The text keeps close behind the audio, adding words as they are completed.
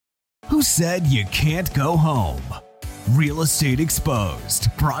Who said you can't go home? Real Estate Exposed,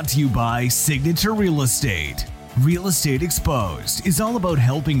 brought to you by Signature Real Estate. Real Estate Exposed is all about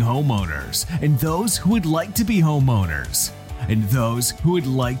helping homeowners and those who would like to be homeowners and those who would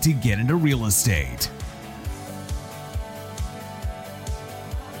like to get into real estate.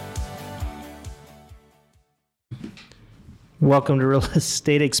 Welcome to Real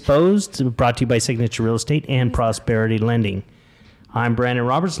Estate Exposed, brought to you by Signature Real Estate and Prosperity Lending. I'm Brandon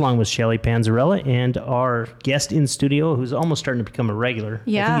Roberts, along with Shelly Panzarella, and our guest in studio, who's almost starting to become a regular.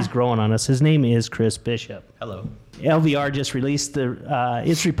 Yeah. I think he's growing on us. His name is Chris Bishop. Hello. LVR just released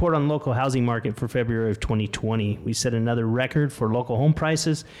its report on the local housing market for February of 2020. We set another record for local home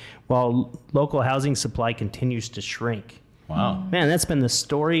prices, while local housing supply continues to shrink. Wow. Man, that's been the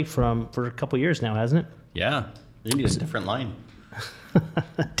story for a couple years now, hasn't it? Yeah. They need a different line.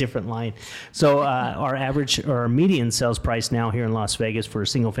 Different line. So our median sales price now here in Las Vegas for a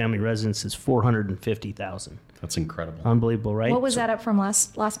single family residence is $450,000. That's incredible. Unbelievable, right? What was that up from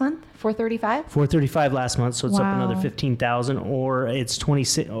last month? 435? $435 last month, so it's up Wow. another $15,000, or it's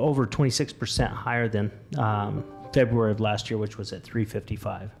over 26% higher than February of last year, which was at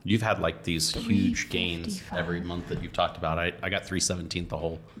 $355. You've had like these huge gains every month that you've talked about. I got 317 the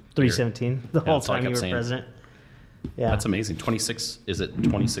whole year. 317 the whole that's all I time you kept were saying. president. Yeah, That's amazing.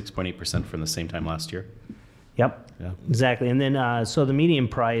 26.8% from the same time last year? Yep. Yeah. Exactly. And then, so the median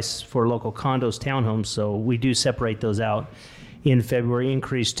price for local condos, townhomes, so we do separate those out, in February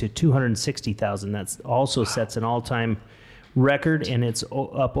increased to $260,000. That also sets an all-time record, and it's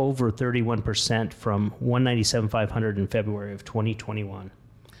up over 31% from $197,500 in February of 2021.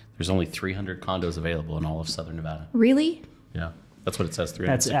 There's only 300 condos available in all of Southern Nevada. Really? Yeah. That's what it says, That's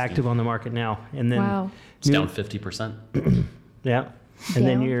 360. active on the market now. And then, Wow. It's down 50%. yeah. And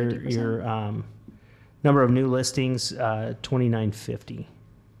then Down your 50%. number of new listings, 2,950.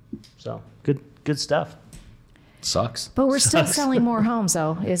 So good stuff. Sucks. But we're still selling more homes,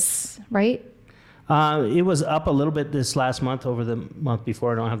 though, right? It was up a little bit this last month over the month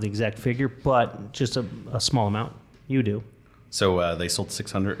before. I don't have the exact figure, but just a small amount. You do. So they sold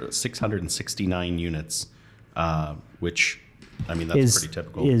 669 units, which, I mean, that's pretty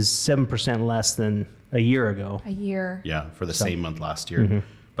typical. Is 7% less than a year ago. A year. Yeah, for the same month last year.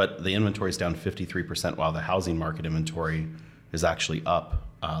 But the inventory is down 53%, while the housing market inventory is actually up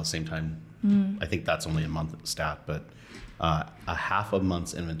same time. I think that's only a month stat, but a half a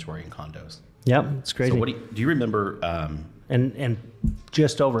month's inventory in condos. Yep, it's crazy. So do you remember? And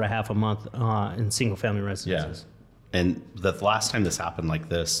just over a half a month in single family residences. And the last time this happened like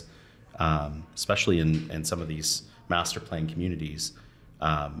this, especially in some of these master plan communities,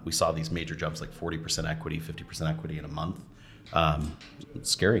 we saw these major jumps like 40% equity, 50% equity in a month.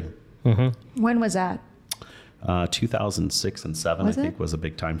 It's scary. When was that? 2006 and 7, Was I think, it? was a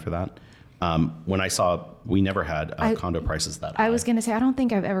big time for that. When I saw, we never had condo prices that high. I was going to say, I don't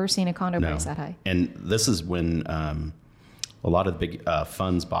think I've ever seen a condo No. price that high. And this is when a lot of the big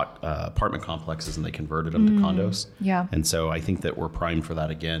funds bought apartment complexes and they converted them to condos. Yeah. And so I think that we're primed for that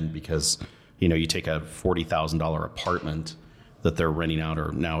again because, you take a $40,000 apartment that they're renting out,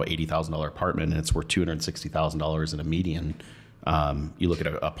 or now $80,000 apartment, and it's worth $260,000 in a median. You look at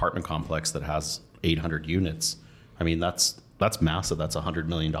an apartment complex that has 800 units. I mean, that's massive. That's $100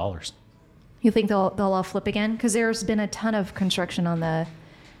 million. You think they'll all flip again? Because there's been a ton of construction on the,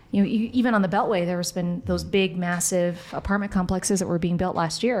 even on the Beltway, there's been those big, massive apartment complexes that were being built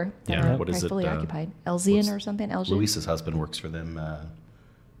last year that Yeah, are what is probably it, fully occupied. Elzian or something? Elgin? Luis's husband works for them.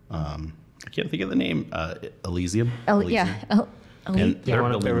 I can't think of the name. Elysium. Yeah. And they're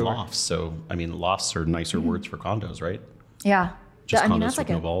one up building everywhere. lofts. So, I mean, lofts are nicer words for condos, right? Yeah. Just condos that's with like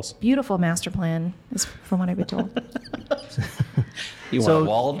no a walls. beautiful master plan, is from what I've been told. You So- want a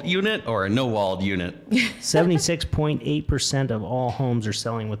walled unit or a no walled unit? 76.8% of all homes are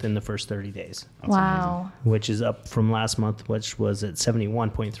selling within the first 30 days, Wow. which is up from last month, which was at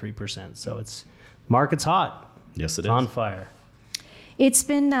 71.3%. So market's hot. Yes, it It's is. on fire. It's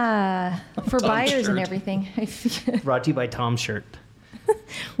been for buyers and shirt. everything. Brought to you by Tom's Shirt.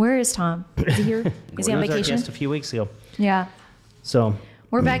 Where is Tom? Is he here? Is he on He was our vacation? guest a few weeks ago. Yeah. So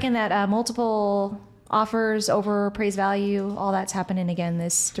We're back in that multiple offers over appraised value. All that's happening again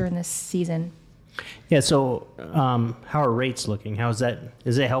during this season. yeah. So how are rates looking? How's that?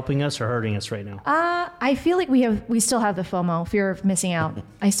 Is it helping us or hurting us right now? I feel like we still have the FOMO, fear of missing out.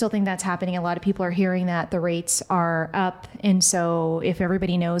 I still think that's happening. A lot of people are hearing that the rates are up, and so if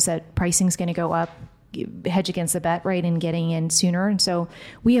everybody knows that pricing's going to go up, hedge against the bet, right, and getting in sooner. And so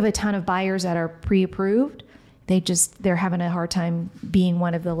we have a ton of buyers that are pre-approved. They're having a hard time being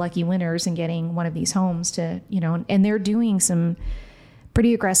one of the lucky winners and getting one of these homes to, and they're doing some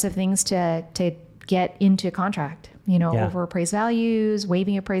pretty aggressive things to get into contract. Yeah. Over appraised values,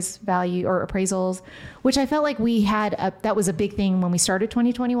 waiving appraised value or appraisals, which I felt like we had that was a big thing when we started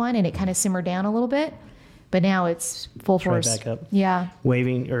 2021, and it kind of simmered down a little bit. But now it's full Right force. back up. Yeah.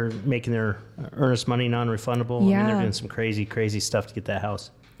 Waiving or making their earnest money non-refundable. I mean, Yeah. they're doing some crazy stuff to get that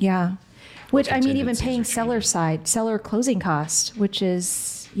house. Yeah. Which, I mean, even contingencies paying are seller closing cost, which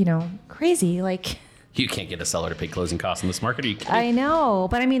is, crazy. Like, You can't get a seller to pay closing costs in this market. Are you kidding? I know,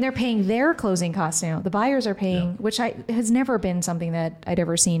 but I mean, they're paying their closing costs now. The buyers are paying, which has never been something that I'd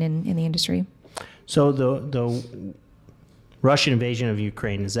ever seen in the industry. So the Russian invasion of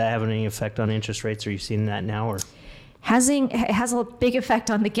Ukraine, is that having any effect on interest rates? Are you seeing that now? Or It has a big effect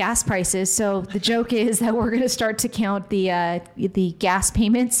on the gas prices. So the joke is that we're going to start to count the gas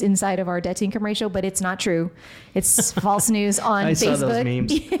payments inside of our debt to income ratio, but it's not true. It's false news on I Facebook. saw those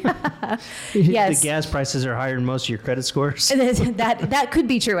memes. Yes. The gas prices are higher than most of your credit scores. That could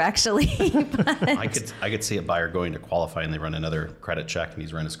be true, actually. I could see a buyer going to qualify and they run another credit check and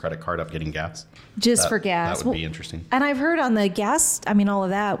he's run his credit card up getting gas. Just for gas. That would be interesting. And I've heard on the gas, all of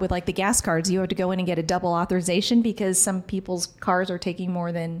that with like the gas cards, you have to go in and get a double authorization because some people's cars are taking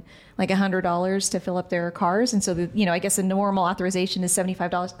more than like $100 to fill up their cars. And so, I guess a normal authorization is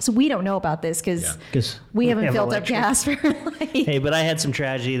 $75. So we don't know about this because 'Cause we haven't have filled electric. up gas for like, Hey, but I had some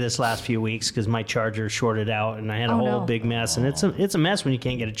tragedy this last few weeks because my charger shorted out and I had a Oh, whole no. big mess. And it's a mess when you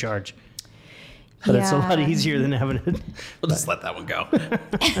can't get a charge. But it's a lot Yeah. easier than having it. We'll just let that one go.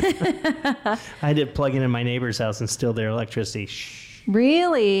 I had to plug in my neighbor's house and steal their electricity. Shh.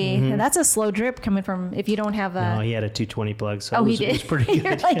 Really? And that's a slow drip coming from if you don't have a. No, he had a 220 plug, so Oh, it he was did. pretty You're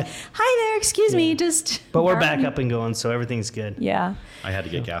good. like, hi there, excuse me, just. But we're back up and going, so everything's good. Yeah. I had to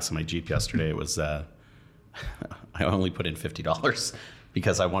get gas in my Jeep yesterday. It was I only put in $50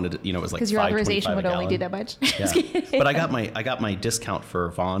 because I wanted to, it was like Because your authorization $5.25 would a only do gallon. that much. Yeah. But I got my discount for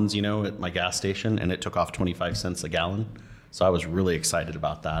Vaughn's, at my gas station, and it took off 25 cents a gallon. So I was really excited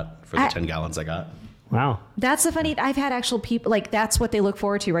about that for the 10 gallons I got. Wow. That's the funny. I've had actual people like that's what they look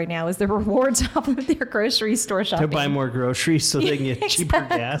forward to right now is the rewards off of their grocery store shopping. They're buying more groceries so they can get cheaper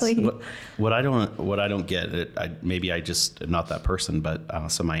gas. Exactly. What I don't get, maybe I just am not that person, but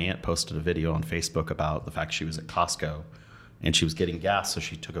so my aunt posted a video on Facebook about the fact she was at Costco and she was getting gas, so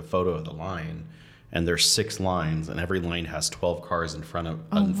she took a photo of the line, and there's 6 lines, and every line has 12 cars in front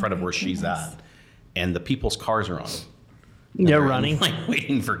of where she's at, and the people's cars are on. They're running. Like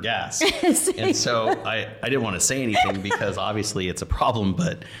waiting for gas. And so I didn't want to say anything because obviously it's a problem,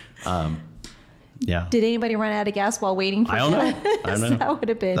 but yeah. Did anybody run out of gas while waiting for I don't know. gas? I don't know. That would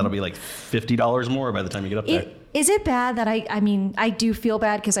have been. That'll be like $50 more by the time you get up there. Is it bad that I do feel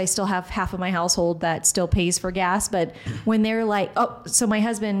bad because I still have half of my household that still pays for gas, but when they're like, so my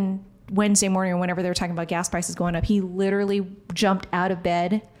husband Wednesday morning or whenever they were talking about gas prices going up, he literally jumped out of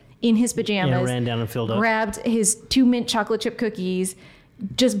bed in his pajamas, Yeah, ran down and filled up. grabbed his 2 mint chocolate chip cookies,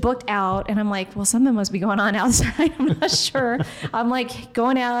 just booked out. And I'm like, well, something must be going on outside. I'm not sure. I'm like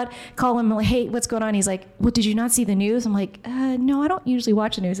going out, call him, like, hey, what's going on? He's like, well, did you not see the news? I'm like, no, I don't usually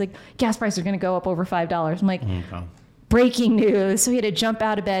watch the news. Like, gas prices are going to go up over $5. I'm like, Okay. breaking news. So he had to jump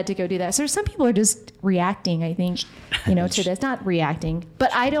out of bed to go do that. So some people are just reacting, I think, to this. Not reacting,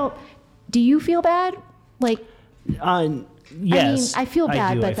 but do you feel bad? Like, Yes. I feel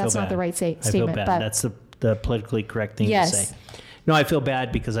bad, do. but I feel that's not bad. the right I feel statement, bad. but- That's the politically correct thing to Yes. say. No, I feel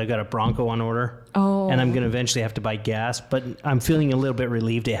bad because I got a Bronco on order. Oh. And I'm going to eventually have to buy gas, but I'm feeling a little bit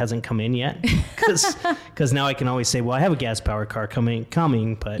relieved it hasn't come in yet because now I can always say, well, I have a gas powered car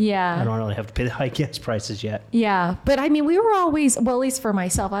coming, but Yeah. I don't really have to pay the high gas prices yet. yeah, but I mean, we were always, well, at least for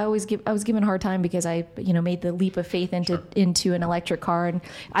myself, I was given a hard time because I, made the leap of faith into an electric car. And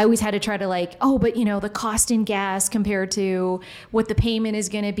I always had to try to but the cost in gas compared to what the payment is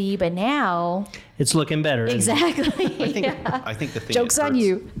going to be. But now, It's looking better. isn't it? exactly. I think the thing Joke's that on hurts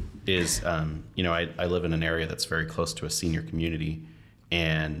you. is, I live in an area that's very close to a senior community,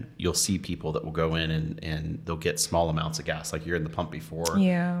 and you'll see people that will go in and they'll get small amounts of gas. Like you're in the pump before.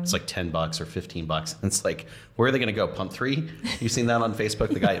 Yeah. It's like $10 or $15. And it's like, where are they going to go? Pump 3? You've seen that on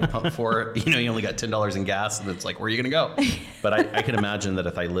Facebook? The guy at pump 4, you only got $10 in gas, and it's like, where are you going to go? But I can imagine that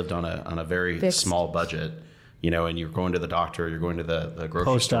if I lived on a very Fixed. small budget, and you're going to the doctor, you're going to the grocery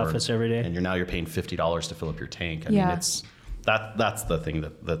Post store, office every day. and you're paying $50 to fill up your tank. I Yeah. mean, that's the thing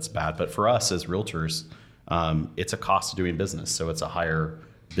that's bad. But for us as realtors, it's a cost of doing business. So it's a higher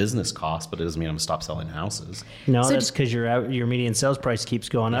business cost, but it doesn't mean I'm going to stop selling houses. No, So that's because your median sales price keeps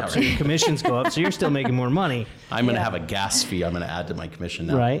going up, so your commissions go up, so you're still making more money, I'm going to Yeah. have a gas fee I'm going to add to my commission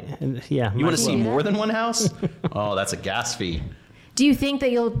now. right? And yeah. You want to might see as well. more than one house? Oh, that's a gas fee. Do you think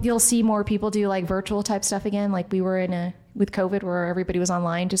that you'll see more people do like virtual type stuff again? Like we were in with COVID where everybody was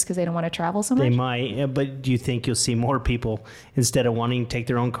online just because they don't want to travel so much? They might, yeah, but do you think you'll see more people, instead of wanting to take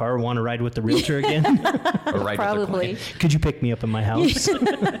their own car, want to ride with the realtor again? Or right Probably. Could you pick me up in my house?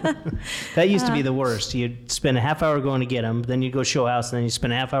 That used to be the worst. You'd spend a half hour going to get them, then you'd go show a house, and then you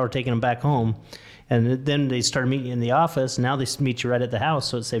spend a half hour taking them back home. And then they start meeting you in the office. Now they meet you right at the house,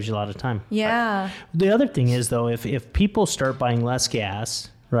 so it saves you a lot of time. Yeah. The other thing is, though, if people start buying less gas,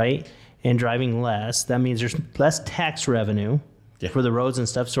 right, and driving less, that means there's less tax revenue for the roads and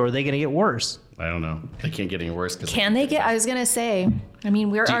stuff. So are they going to get worse? I don't know. They can't get any worse. Can they get? I was gonna say. I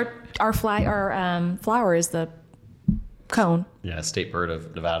mean, our flower is the cone. Yeah, State Bird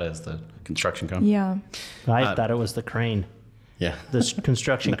of Nevada is the construction cone. Yeah. I thought it was the crane, Yeah. the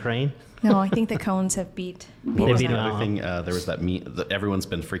construction crane. No, I think the cones have beat. What was Maybe the not. other thing? There was that meme. Everyone's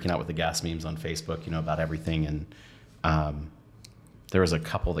been freaking out with the gas memes on Facebook, about everything. And there was a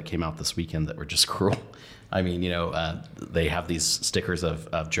couple that came out this weekend that were just cruel. I mean, they have these stickers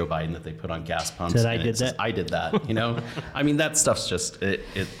of Joe Biden that they put on gas pumps. Said, and "I did it says, that." I did that. I mean, that stuff's just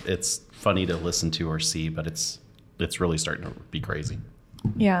it's funny to listen to or see, but it's really starting to be crazy.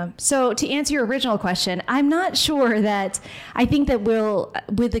 Yeah. So to answer your original question, I'm not sure that I think that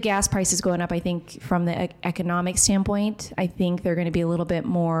with the gas prices going up, I think from the economic standpoint, I think they're going to be a little bit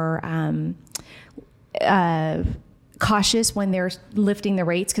more cautious when they're lifting the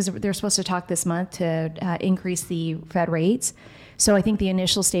rates, because they're supposed to talk this month to increase the Fed rates. So I think the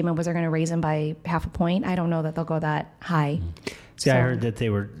initial statement was they're going to raise them by 0.5 point. I don't know that they'll go that high. See, I heard that they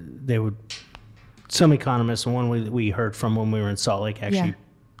would. Some economists, and one we heard from when we were in Salt Lake, actually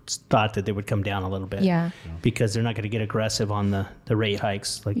thought that they would come down a little bit. Yeah. Because they're not going to get aggressive on the rate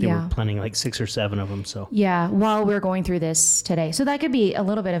hikes. Like they were planning like 6 or 7 of them. So yeah, while we're going through this today. So that could be a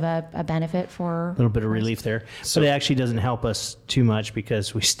little bit of a benefit for a little bit of relief there. But it actually doesn't help us too much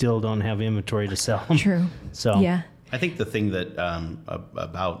because we still don't have inventory to sell. True. So yeah. I think the thing that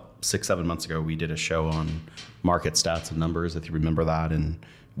about 6-7 months ago, we did a show on market stats and numbers, if you remember that, and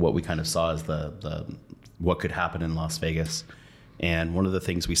what we kind of saw as the what could happen in Las Vegas. And one of the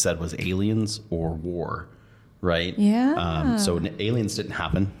things we said was aliens or war, right? Yeah. So aliens didn't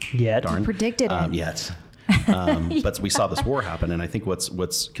happen Yet. Darn. Predicted it. Yet. But we saw this war happen, and I think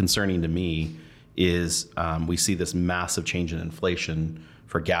what's concerning to me is we see this massive change in inflation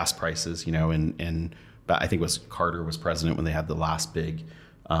for gas prices. And I think it was Carter was president when they had the last big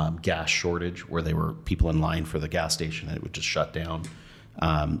gas shortage, where they were people in line for the gas station and it would just shut down.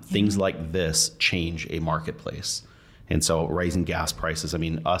 Things like this change a marketplace. And so raising gas prices, I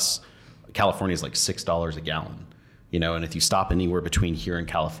mean, California is like $6 a gallon, and if you stop anywhere between here and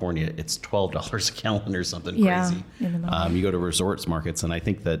California, it's $12 a gallon or something crazy. You go to resorts markets, and I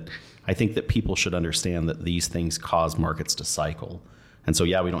think that people should understand that these things cause markets to cycle. And so,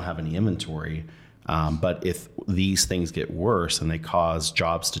 we don't have any inventory, but if these things get worse and they cause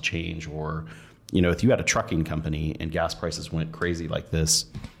jobs to change, or, if you had a trucking company and gas prices went crazy like this,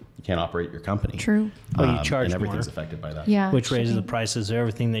 you can't operate your company. True. Well, you charge and everything's more. affected by that. Yeah. which raises the shipping. prices of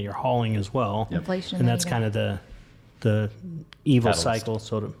everything that you're hauling as well. Inflation. And that's kind of the evil Catalyst. cycle,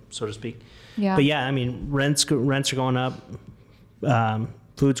 so to speak. Yeah. But I mean, rents are going up,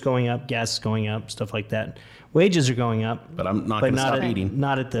 food's going up, gas is going up, stuff like that. Wages are going up, But I'm not going to stop eating.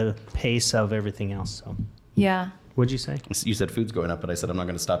 Not at the pace of everything else. So, Yeah. what'd you say? You said food's going up, but I said I'm not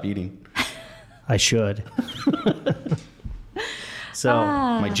going to stop eating. I should. So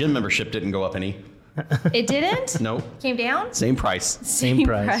My gym membership didn't go up any. It didn't? No, Came down? same price. Same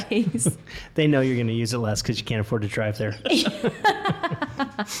price. They know you're going to use it less because you can't afford to drive there.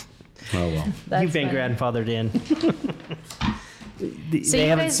 Oh well. You've been grandfathered in. So They you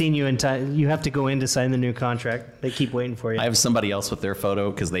haven't guys- seen you in time. You have to go in to sign the new contract. They keep waiting for you. I have somebody else with their photo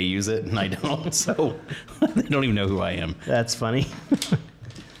because they use it and I don't, so they don't even know who I am. That's funny.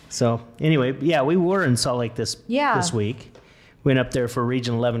 So anyway, we were in Salt Lake this week. Went up there for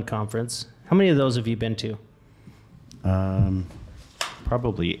Region 11 conference. How many of those have you been to?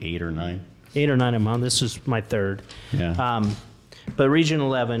 Probably 8 or 9. 8 or 9 a month. This is my third. Yeah. But Region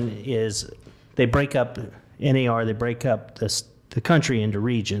 11 they break up NAR. They break up the country into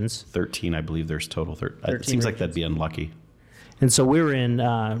regions. 13, I believe there's total. 13 it seems like that'd be unlucky. And so we were in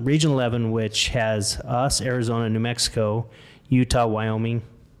Region 11, which has us, Arizona, New Mexico, Utah, Wyoming,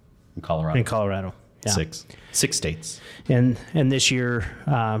 In Colorado. and Colorado. Yeah. 6 states. And this year,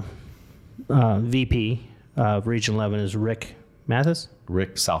 VP of Region 11 is Rick Mathis?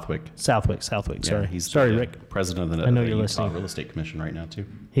 Rick Southwick. Southwick, sorry. He's Sorry, the Rick. president of the, I know of the you're Utah listening. Real Estate Commission right now, too.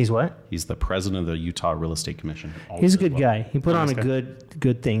 He's what? He's the president of the Utah Real Estate Commission. He's a also good as well. guy. He put on a Nice guy.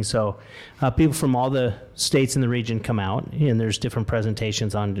 good thing. So people from all the states in the region come out, and there's different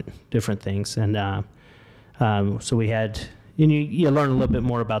presentations on different things. And So we had, and you learn a little bit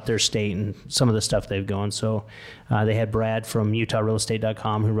more about their state and some of the stuff they've gone. So they had Brad from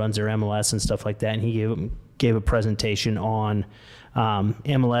UtahRealEstate.com who runs their MLS and stuff like that, and he gave a presentation on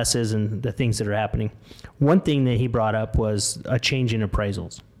MLSs and the things that are happening. One thing that he brought up was a change in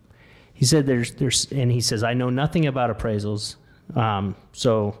appraisals. He said and he says, I know nothing about appraisals,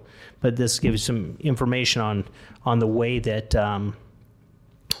 but this gives some information on the way that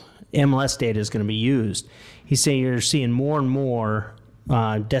MLS data is going to be used. He's saying you're seeing more and more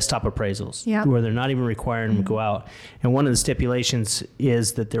desktop appraisals where they're not even requiring them to go out. And one of the stipulations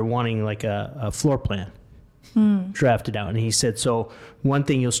is that they're wanting like a floor plan drafted out. And he said, so one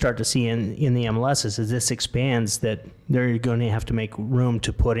thing you'll start to see in the MLSs is this expands that they're going to have to make room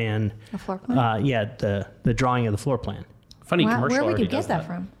to put in A floor plan? the drawing of the floor plan. Funny Wow, commercial where would already you get does that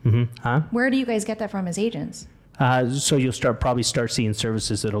from? Where do you guys get that from as agents? So you'll probably start seeing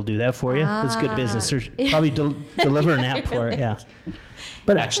services that'll do that for you. That's good business. There's probably deliver an app for it. Yeah.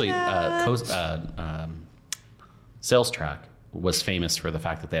 But actually, Sales Track was famous for the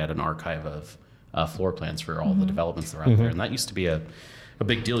fact that they had an archive of floor plans for all the developments that are out there. And that used to be a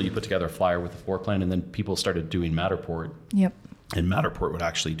big deal. You put together a flyer with a floor plan, and then people started doing Matterport. Yep. And Matterport would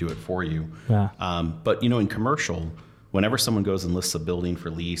actually do it for you. Yeah. But, in commercial, whenever someone goes and lists a building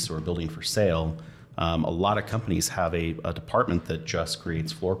for lease or a building for sale, a lot of companies have a department that just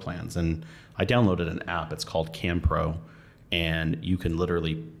creates floor plans. And I downloaded an app. It's called CamPro. And you can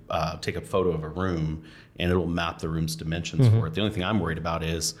literally take a photo of a room, and it'll map the room's dimensions for it. The only thing I'm worried about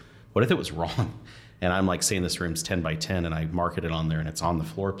is, what if it was wrong? And I'm like saying this room's 10 by 10, and I mark it on there, and it's on the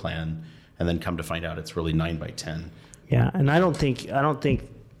floor plan, and then come to find out it's really 9 by 10. Yeah, and I don't think,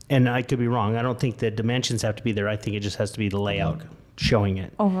 and I could be wrong, I don't think the dimensions have to be there. I think it just has to be the layout showing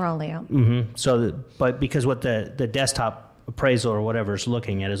it. Overall layout. So, but because what the desktop appraisal or whatever is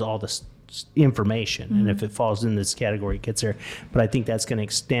looking at is all this information, and if it falls in this category, it gets there. But I think that's going to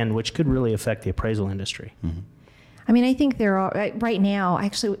extend, which could really affect the appraisal industry. I mean, I think there are, right now,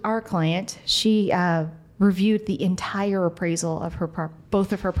 actually, our client, she reviewed the entire appraisal of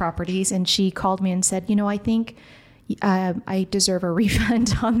both of her properties, and she called me and said, I think I deserve a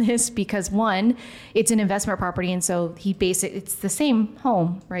refund on this because, one, it's an investment property, and so it's the same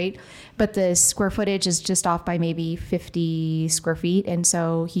home, right? But the square footage is just off by maybe 50 square feet, and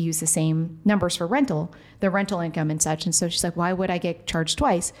so he used the same numbers for the rental income and such. And so she's like, why would I get charged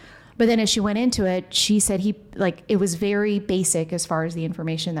twice? But then as she went into it, she said it was very basic as far as the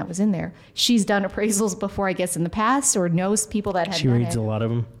information that was in there. She's done appraisals before, I guess, in the past, or knows people that had She done reads it. a lot of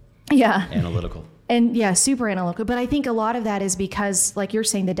them. Yeah. Analytical. And yeah, super analytical. But I think a lot of that is because, like you're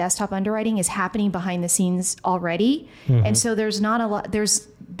saying, the desktop underwriting is happening behind the scenes already. And so there's not a lot,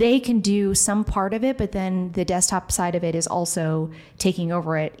 they can do some part of it, but then the desktop side of it is also taking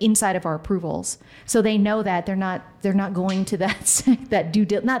over it inside of our approvals. So they know that they're not going to that due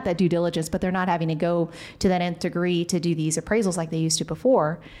diligence, but they're not having to go to that nth degree to do these appraisals like they used to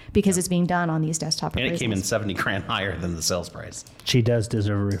before, because it's being done on these desktop appraisals. And it came in $70,000 higher than the sales price. She does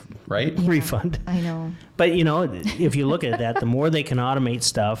deserve a refund. I know. But, if you look at that, the more they can automate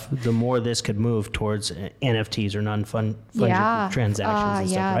stuff, the more this could move towards NFTs or non-fungible transactions and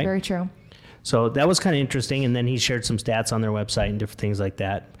stuff, yeah, right? very true. So that was kind of interesting. And then he shared some stats on their website and different things like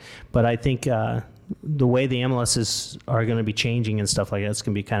that. But I think the way the MLSs are going to be changing and stuff like that is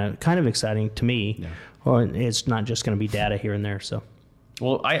going to be kind of exciting to me. Yeah. Or it's not just going to be data here and there. So,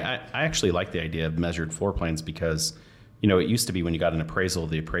 well, I actually like the idea of measured floor plans because, it used to be when you got an appraisal,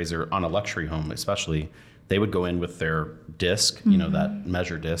 the appraiser on a luxury home, especially, they would go in with their disc, that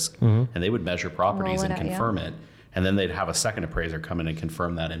measure disc, and they would measure properties and confirm it. And then they'd have a second appraiser come in and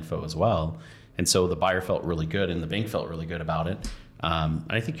confirm that info as well. And so the buyer felt really good and the bank felt really good about it. And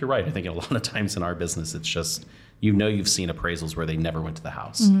I think you're right. I think a lot of times in our business, it's just, you've seen appraisals where they never went to the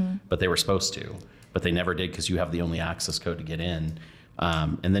house, but they were supposed to, but they never did because you have the only access code to get in.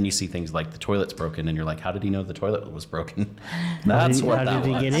 And then you see things like the toilet's broken and you're like, how did he know the toilet was broken? That's what that was.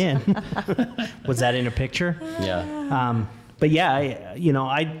 How did he get in? Was that in a picture? Yeah. But yeah,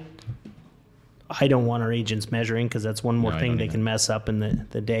 I don't want our agents measuring because that's one more thing they can mess up in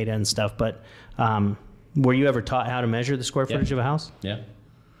the data and stuff. But were you ever taught how to measure the square footage of a house? Yeah.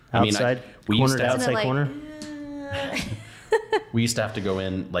 Outside, corner to outside corner? We used to have to go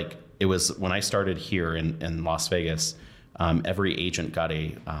in, like, it was when I started here in Las Vegas, every agent got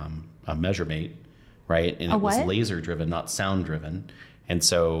a MeasureMate, right? And it was laser driven, not sound driven. And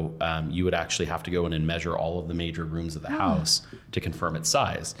so you would actually have to go in and measure all of the major rooms of the house to confirm its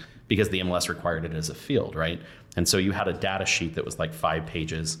size because the MLS required it as a field, right? And so you had a data sheet that was like 5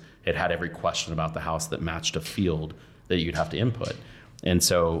 pages. It had every question about the house that matched a field that you'd have to input. And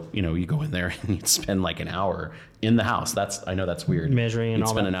so, you go in there and you spend like an hour in the house. I know that's weird. Measuring and You'd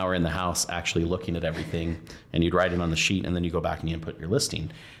all spend that. an hour in the house actually looking at everything, and you'd write it on the sheet, and then you go back and you input your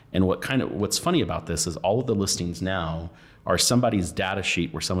listing. And what's funny about this is all of the listings now are somebody's data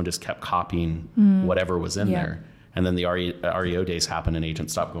sheet where someone just kept copying whatever was in there. And then the REO days happened and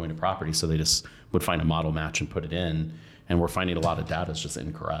agents stopped going to property. So they just would find a model match and put it in. And we're finding a lot of data is just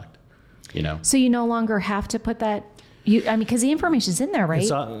incorrect, So you no longer have to put that, because the information's in there, right?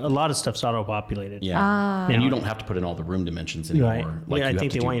 It's a lot of stuff's auto-populated. Yeah. And you don't have to put in all the room dimensions anymore. Right. Like Yeah, I you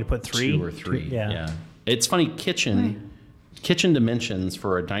think have they want you to put 3. 2 or 3. Yeah. It's funny, kitchen dimensions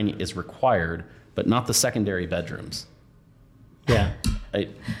for a dining is required, but not the secondary bedrooms. Yeah. Okay.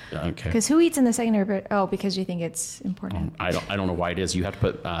 Because who eats in the secondary bed? Oh, because you think it's important. I don't know why it is. You have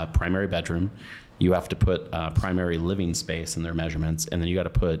to put primary bedroom. You have to put primary living space in their measurements, and then you got to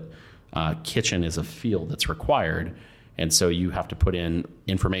put kitchen as a field that's required. And so you have to put in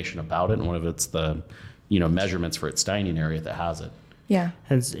information about it, and one of it's the measurements for its dining area that has it. Yeah.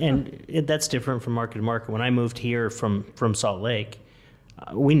 That's different from market to market. When I moved here from Salt Lake,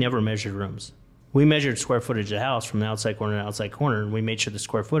 we never measured rooms. We measured square footage of the house from the outside corner to outside corner, and we made sure the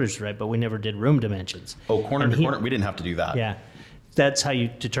square footage was right, but we never did room dimensions. Oh, corner to corner? We didn't have to do that. Yeah. That's how you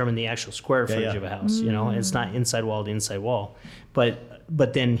determine the actual square footage of a house. It's not inside wall to inside wall.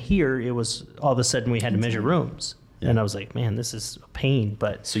 But then here, it was all of a sudden we had to measure rooms. And I was like, man, this is a pain.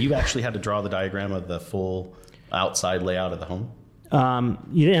 But So you actually had to draw the diagram of the full outside layout of the home?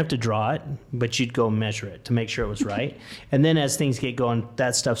 you didn't have to draw it, but you'd go measure it to make sure it was right. And then as things get going,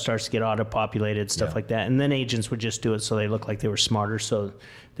 that stuff starts to get auto-populated, stuff like that. And then agents would just do it so they look like they were smarter. So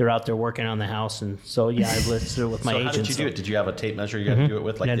they're out there working on the house. And so, I've listed it with my So agents. how did you do it? Did you have a tape measure you had to do it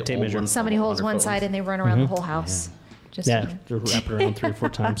with? Like Yeah, the tape old measure. ones, Somebody the holds one 100-foot side ones? and they run around the whole house. Just Yeah, to wrap it around 3 or 4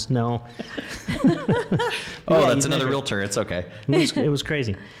 times. No. Oh, that's another realtor. It's okay. It was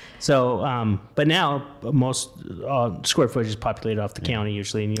crazy. So, but now most square footage is populated off the county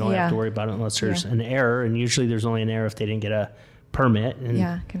usually, and you don't have to worry about it unless there's an error. And usually there's only an error if they didn't get a permit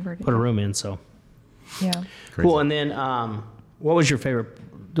and converted. put a room in. So Yeah. Crazy. cool. And then, what was your favorite?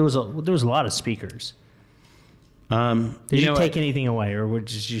 There was a lot of speakers. Did you take anything away, or were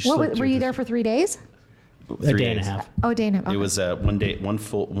you? Were you there for 3 days? a day and a half? Oh, day and a half. It was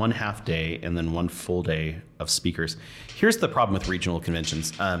one half day, and then one full day of speakers. Here's the problem with regional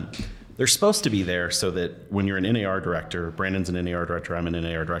conventions. They're supposed to be there so that when you're an NAR director, Brandon's an NAR director, I'm an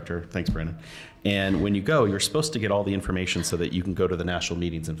NAR director. Thanks, Brandon. And when you go, you're supposed to get all the information so that you can go to the national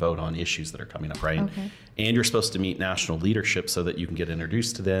meetings and vote on issues that are coming up, right? Okay. And you're supposed to meet national leadership so that you can get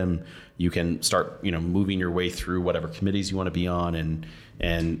introduced to them. You can start, moving your way through whatever committees you want to be on.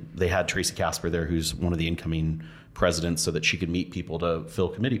 And they had Tracy Casper there, who's one of the incoming presidents, so that she could meet people to fill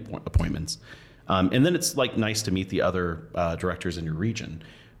committee appointments. And then it's nice to meet the other directors in your region.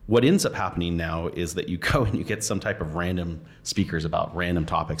 What ends up happening now is that you go and you get some type of random speakers about random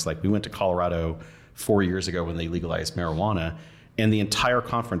topics. Like we went to Colorado 4 years ago when they legalized marijuana, and the entire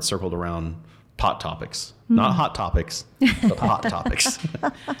conference circled around pot topics. Not hot topics, but pot topics.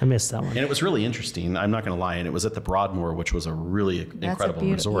 I missed that one. And it was really interesting. I'm not going to lie. And it was at the Broadmoor, which was a really incredible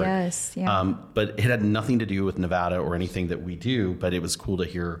resort. Yes, yeah. But it had nothing to do with Nevada or anything that we do, but it was cool to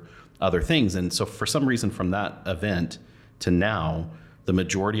hear other things. And so for some reason from that event to now, the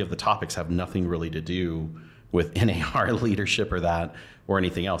majority of the topics have nothing really to do with NAR leadership or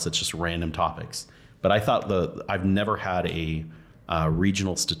anything else. It's just random topics. But I thought I've never had a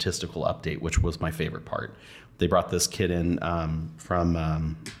regional statistical update, which was my favorite part. They brought this kid in from,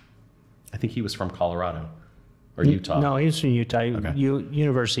 I think he was from Colorado or Utah. No, he was from Utah. Okay.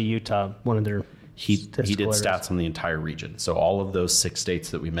 University of Utah, one of their He did statistical areas. stats on the entire region. So all of those 6 states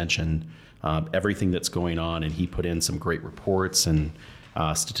that we mentioned, everything that's going on, and he put in some great reports and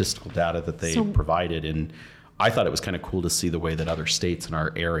statistical data that they provided. And I thought it was kind of cool to see the way that other states in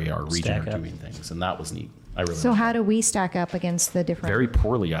our area, our region, Stack are up. doing things. And that was neat. I really So liked how it. do we stack up against the different? Very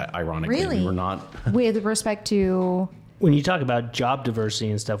poorly, ironically. Really? We were not. With respect to. When you talk about job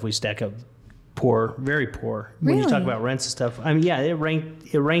diversity and stuff, we stack up poor, very poor. When you talk Really? about rents and stuff, I mean, yeah, it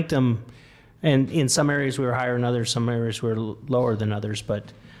ranked them, and in some areas we were higher than others, some areas we were lower than others,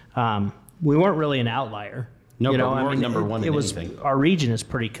 but we weren't really an outlier. No, but we weren't number one in anything. Our region is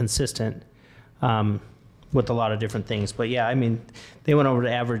pretty consistent with a lot of different things. But yeah, I mean, they went over to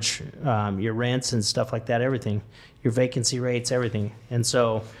average your rents and stuff like that, everything, your vacancy rates, everything. And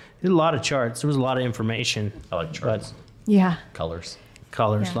so there's a lot of charts. There was a lot of information. I like charts, Yeah. colors.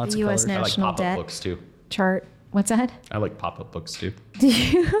 Colors, Yeah, lots the of US colors. I like National pop-up debt. books too. Chart. What's that? I like pop-up books too.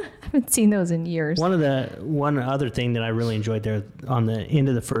 I haven't seen those in years. One other thing that I really enjoyed there on the end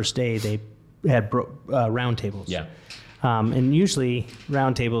of the first day, they had round tables. Yeah. And usually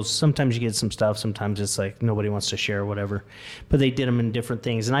roundtables, sometimes you get some stuff, sometimes it's like nobody wants to share or whatever. But they did them in different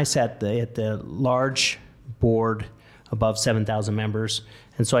things. And I sat at the large board above 7,000 members.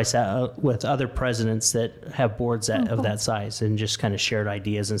 And so I sat with other presidents that have boards of that size and just kind of shared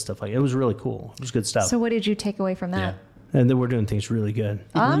ideas and stuff like that. It was really cool. It was good stuff. So what did you take away from that? Yeah. And then we're doing things really good.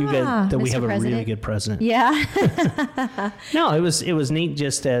 We have Mr. a really President. good president. Yeah. No, it was neat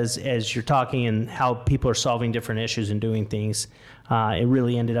just as you're talking and how people are solving different issues and doing things. It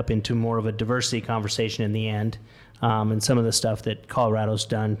really ended up into more of a diversity conversation in the end, and some of the stuff that Colorado's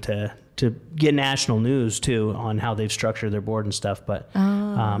done to get national news too on how they've structured their board and stuff. But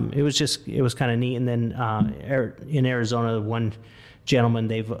it was kind of neat. And then in Arizona, one gentleman,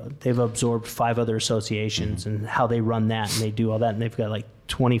 they've absorbed 5 other associations and how they run that, and they do all that, and they've got like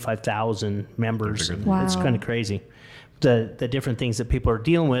 25,000 members. And Wow. It's kind of crazy, the different things that people are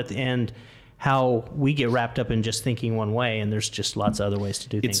dealing with, and how we get wrapped up in just thinking one way, and there's just lots of other ways to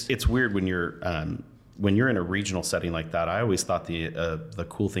do things. It's weird when you're in a regional setting like that. I always thought the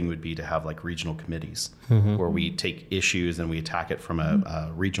cool thing would be to have like regional committees where we take issues and we attack it from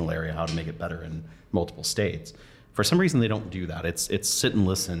a regional area, how to make it better in multiple states. For some reason, they don't do that. It's sit and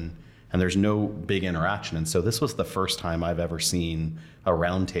listen, and there's no big interaction. And so this was the first time I've ever seen a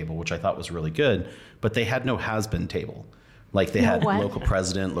round table, which I thought was really good, but they had no has-been table. Like they had what? local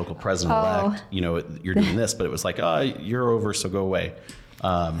president-elect, you're doing this, but it was like, you're over, so go away.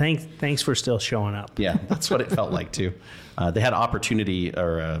 Thanks for still showing up. Yeah, that's what it felt like too. They had opportunity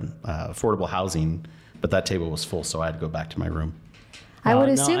or affordable housing, but that table was full, so I had to go back to my room. I would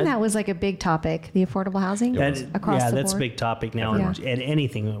No, assume that was like a big topic, the affordable housing across the that's a board. big topic now Yeah. at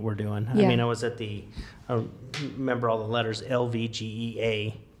anything that we're doing. Yeah. I mean, I was at I remember all the letters,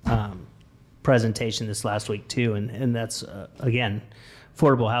 LVGEA presentation this last week too, and that's again,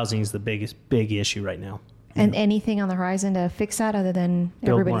 affordable housing is the big issue right now. And anything on the horizon to fix that other than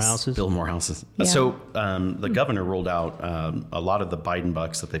Build more everybody's houses. Build more houses. Yeah. So the governor rolled out a lot of the Biden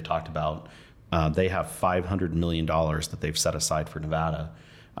bucks that they've talked about. They have $500 million that they've set aside for Nevada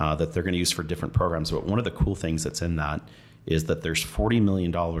that they're going to use for different programs. But one of the cool things that's in that is that there's $40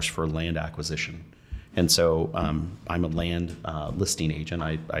 million for land acquisition. And so I'm a land listing agent.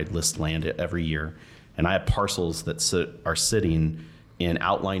 I list land every year. And I have parcels that are sitting in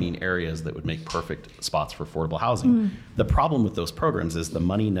outlining areas that would make perfect spots for affordable housing. The problem with those programs is the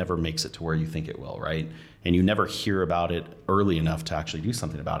money never makes it to where you think it will, right? And you never hear about it early enough to actually do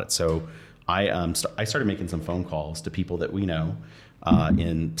something about it. So I started making some phone calls to people that we know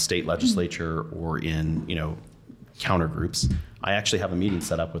in state legislature or in counter groups. I actually have a meeting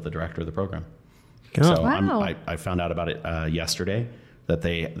set up with the director of the program. Oh. So Wow. I found out about it yesterday, that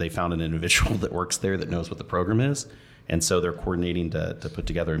they found an individual that works there that knows what the program is. And so they're coordinating to put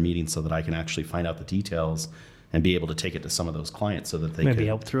together a meeting so that I can actually find out the details and be able to take it to some of those clients so that they Maybe could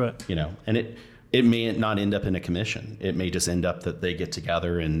help through it. And it may not end up in a commission. It may just end up that they get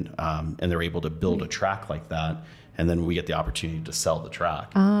together and they're able to build a track like that. And then we get the opportunity to sell the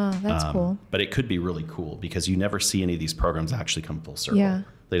track. That's cool. But it could be really cool because you never see any of these programs actually come full circle. Yeah.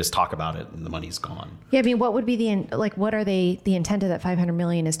 They just talk about it and the money's gone. Yeah, I mean, what would be the intent of that $500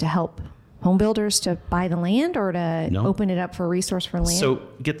 million is to help home builders to buy the land or to No. open it up for resource for land? So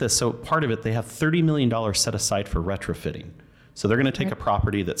get this. So part of it, they have $30 million set aside for retrofitting. So they're going to take a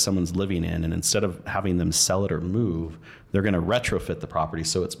property that someone's living in, and instead of having them sell it or move, they're going to retrofit the property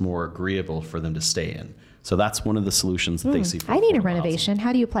so it's more agreeable for them to stay in. So that's one of the solutions that they see for I need a affordable renovation.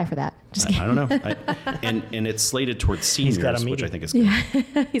 How do you apply for that? Just housing. I don't know. And it's slated towards seniors, got a which I meeting. think is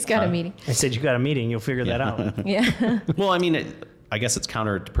good. He's got a meeting. I said you got a meeting, you'll figure that out. Yeah. Well, I mean, I guess it's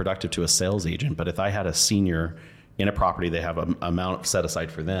counterproductive to a sales agent, but if I had a senior in a property, they have an amount set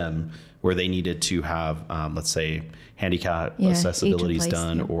aside for them where they needed to have, let's say, handicap accessibilities age in place,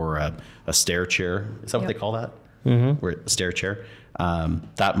 done yeah. or a stair chair. Is that what they call that? Where a stair chair.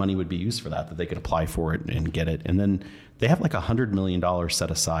 That money would be used for that they could apply for it and get it. And then they have like $100 million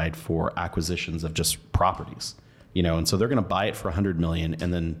set aside for acquisitions of just properties, and so they're going to buy it for $100 million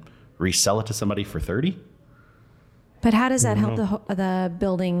and then resell it to somebody for 30. But how does that help the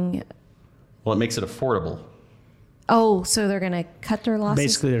building? Well, it makes it affordable. Oh, so they're going to cut their losses?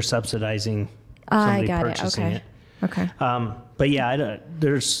 Basically, they're subsidizing I somebody got it. purchasing Okay. it. Okay. But yeah,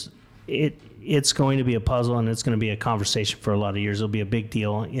 it's going to be a puzzle, and it's going to be a conversation for a lot of years. It'll be a big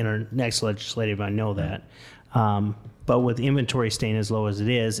deal in our next legislative. I know that. But with inventory staying as low as it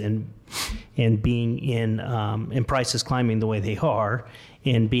is, and being in and prices climbing the way they are,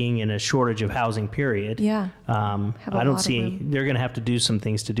 and being in a shortage of housing period, Yeah. I Have a don't lot of see room. they're going to have to do some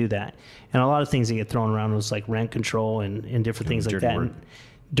things to do that. And a lot of things that get thrown around was like rent control and different things like dirty that. word.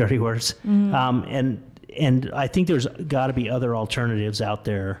 Dirty words. and I think there's got to be other alternatives out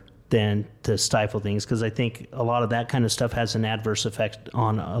there than to stifle things, because I think a lot of that kind of stuff has an adverse effect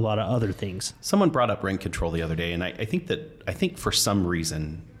on a lot of other things. Someone brought up rent control the other day, and I think for some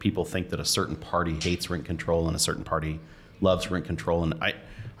reason people think that a certain party hates rent control and a certain party loves rent control, and I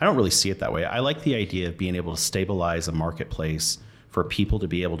don't really see it that way. I like the idea of being able to stabilize a marketplace for people to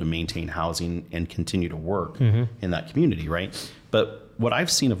be able to maintain housing and continue to work in that community, right? But what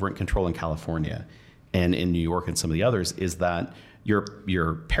I've seen of rent control in California and in New York and some of the others is that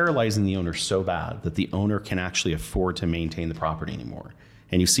you're paralyzing the owner so bad that the owner can actually afford to maintain the property anymore.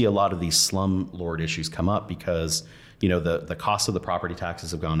 And you see a lot of these slumlord issues come up because, you know, the cost of the property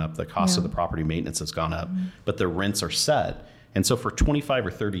taxes have gone up, the cost of the property maintenance has gone up, but the rents are set. And so for 25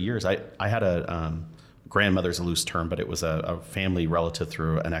 or 30 years, I had a grandmother's a loose term, but it was a family relative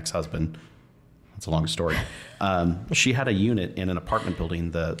through an ex-husband. It's a long story. She had a unit in an apartment building.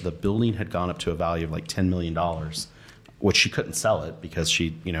 The building had gone up to a value of like $10 million, which she couldn't sell it because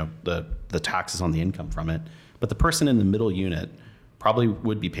she, you know, the taxes on the income from it. But the person in the middle unit probably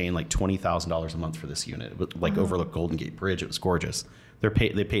would be paying like $20,000 a month for this unit. It would like overlook Golden Gate Bridge. It was gorgeous. They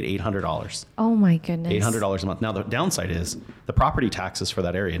paid $800. Oh my goodness. $800 a month. Now the downside is the property taxes for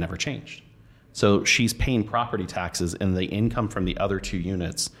that area never changed. So she's paying property taxes, and the income from the other two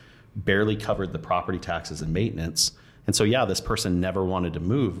units barely covered the property taxes and maintenance. And so, yeah, this person never wanted to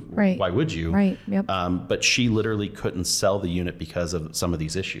move. Right. Why would you? Right. Yep. But she literally couldn't sell the unit because of some of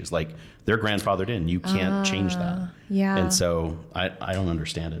these issues. Like, they're grandfathered in. You can't change that. Yeah. And so I don't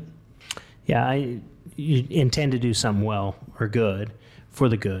understand it. Yeah, you intend to do something well or good for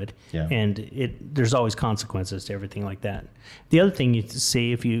the good, Yeah. and there's always consequences to everything like that. The other thing you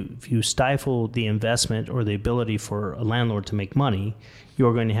see, if you stifle the investment or the ability for a landlord to make money,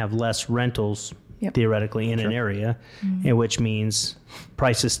 you're going to have less rentals theoretically in an area, and which means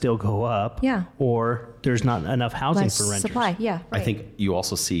prices still go up, or there's not enough housing Less for renters. supply, yeah. I think you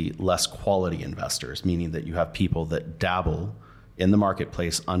also see less quality investors, meaning that you have people that dabble in the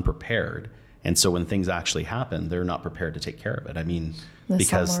marketplace unprepared. And so when things actually happen, they're not prepared to take care of it. I mean,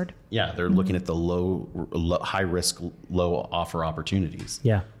 because they're looking at the high risk, low offer opportunities.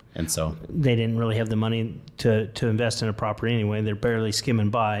 Yeah. And so they didn't really have the money to invest in a property anyway. They're barely skimming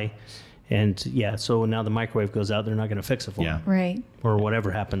by. And so now the microwave goes out, they're not going to fix it for them. Right. Or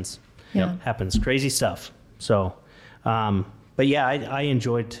whatever happens. Yeah. Happens. Crazy stuff. So, but yeah, I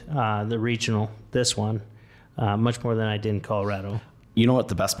enjoyed the regional, this one, much more than I did in Colorado. You know what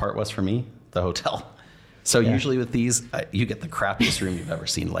the best part was for me? The hotel. So usually with these, you get the crappiest room you've ever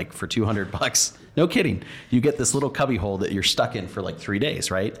seen, like for $200. No kidding. You get this little cubby hole that you're stuck in for like 3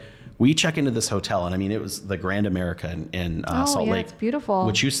 days, right? We check into this hotel, and I mean, it was the Grand America in Salt Lake. It's beautiful.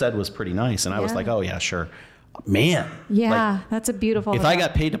 Which you said was pretty nice. And I was like, oh yeah, sure. Man. Yeah, like, that's a beautiful If hotel. I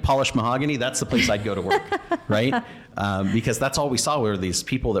got paid to polish mahogany, that's the place I'd go to work, right? Because that's all we saw were these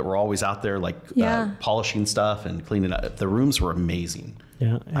people that were always out there like polishing stuff and cleaning up. The rooms were amazing.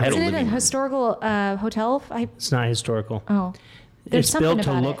 Yeah. Isn't it a historical hotel? It's not historical. Oh. There's It's something built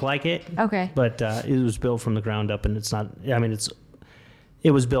to about look it. like it. Okay. But it was built from the ground up, and it's not, I mean, it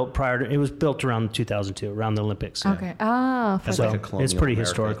was built it was built around 2002, around the Olympics. Okay. Oh, As So like a colonial it's pretty America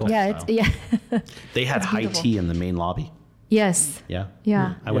historical. type yeah, style. it's They had high beautiful. tea in the main lobby. Yes. Yeah.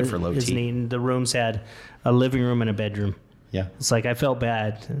 Yeah. I went for low It's tea. neat. The rooms had a living room and a bedroom. Yeah. It's like I felt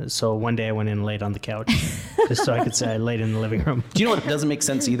bad, so one day I went in and laid on the couch, just so I could say I laid in the living room. Do you know what doesn't make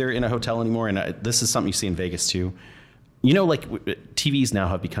sense either in a hotel anymore? And this is something you see in Vegas too. You know, like TVs now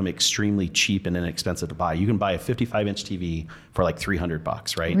have become extremely cheap and inexpensive to buy. You can buy a 55-inch TV for like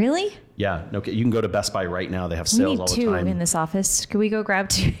 $300, right? Really? Yeah. No, you can go to Best Buy right now. They have We sales need all the two time. in this office. Could we go grab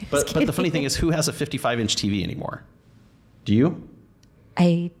two? But the funny thing is, who has a 55-inch TV anymore? Do you?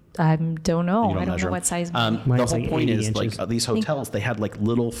 I don't know. You I don't measure know them? what size. The Mine's whole like point 80 is, inches. like these hotels, they had like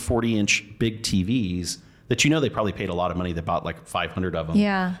little 40-inch big TVs that they probably paid a lot of money. They bought like 500 of them.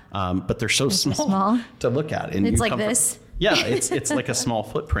 Yeah. But they're so small to look at. And It's you like come from- this. Yeah, it's like a small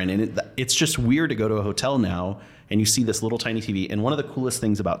footprint, and it's just weird to go to a hotel now and you see this little tiny TV. And one of the coolest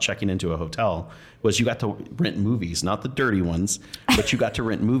things about checking into a hotel was you got to rent movies, not the dirty ones, but you got to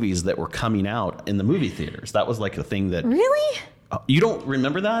rent movies that were coming out in the movie theaters. That was like a thing that Really? you don't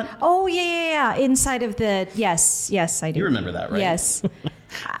remember that? Oh yeah. Inside of the yes, I do. You remember that, right? Yes.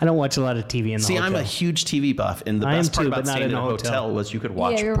 I don't watch a lot of TV in the See, hotel. I'm a huge TV buff, and the I am best part too, about but not staying in in a a hotel hotel. was you could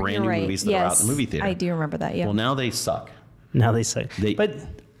watch Yeah, brand you're new right. movies that are out in the movie theater. I do remember that. Yeah. Well, now they suck. Now they say. But most of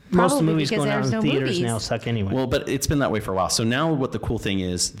the Probably movies because going out there's in no theaters movies. now suck anyway. Well, but it's been that way for a while. So now what the cool thing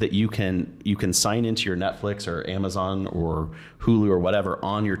is that you can sign into your Netflix or Amazon or Hulu or whatever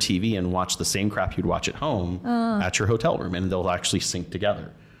on your TV and watch the same crap you'd watch at home at your hotel room, and they'll actually sync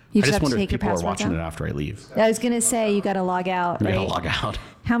together. You I just just have to wonder if take your people are passwords watching out. it after I leave. I was gonna say you got to log out. I Right? gotta log out.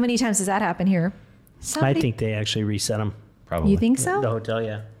 How many times does that happen here? I think they actually reset them. Probably. You think The so? hotel,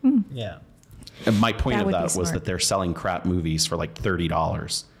 yeah. Yeah. And my point That of would be that was smart. that they're selling crap movies for like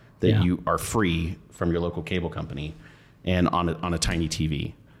 $30 that Yeah. you are free from your local cable company and on a tiny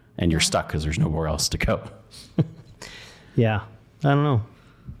TV. And you're stuck because there's nowhere else to go. Yeah. I don't know.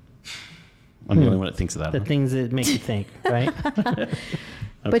 I'm the only one that thinks of that. The huh? things that make you think, right?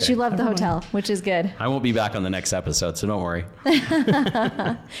 But Okay. you love the hotel, which is good. I won't be back on the next episode, so don't worry.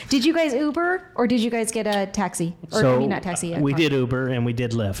 Did you guys Uber or did you guys get a taxi? Or I mean, not taxi. we did Uber and we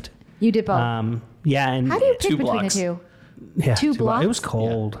did Lyft. You did both. Yeah. And How do you pick 2 between blocks. the two? yeah, 2 It was blocks?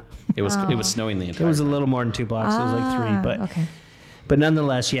 cold. It was snowing the It entire was a time. little more than 2 blocks. It was like 3, but okay. but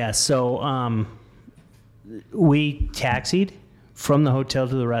nonetheless, yeah. So we taxied from the hotel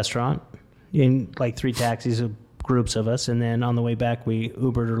to the restaurant in like 3 taxis, groups of us, and then on the way back we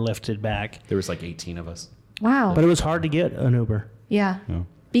Ubered or Lyfted back. There was like 18 of us. Wow. But it was hard to get an Uber. Yeah.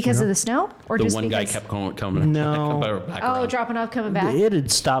 Because of the snow, or The just one guy because? kept coming No. back Oh, around. dropping off, coming back. It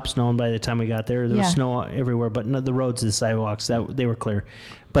had stopped snowing by the time we got there. There was Yeah. snow everywhere, but no, the roads, the sidewalks, they were clear.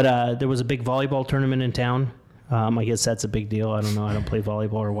 But there was a big volleyball tournament in town. I guess that's a big deal. I don't know. I don't play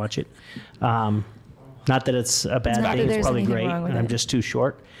volleyball or watch it. Not that it's a bad Not thing. that It's there's probably anything great. wrong with And I'm it. just too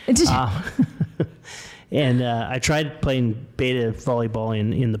short. And I tried playing beta volleyball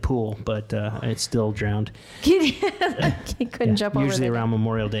in the pool, but it still drowned. You couldn't jump over Usually the around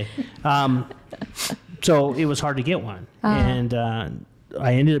Memorial Day. So it was hard to get one. And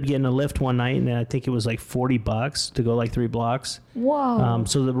I ended up getting a Lyft one night, and I think it was like $40 to go like 3 blocks. Whoa.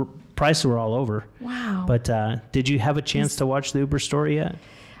 So the prices were all over. Wow. But did you have a chance to watch the Uber story yet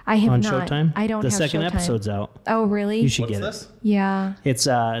I have on not. Showtime? I don't The have second Showtime. episode's out. Oh, really? You should What's get this? it. Yeah. It's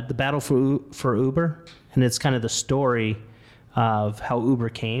the battle for Uber, and it's kind of the story of how Uber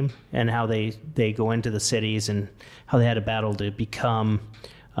came and how they go into the cities and how they had a battle to become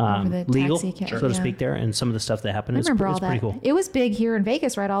Over the legal, taxi cab, so to yeah. speak, there, and some of the stuff that happened. I remember all it's that. pretty cool. It was big here in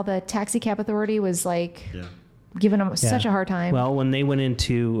Vegas, right? All the taxi cab authority was like Yeah. giving them such Yeah. a hard time. Well, when they went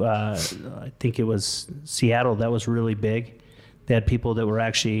into, I think it was Seattle, that was really big. They had people that were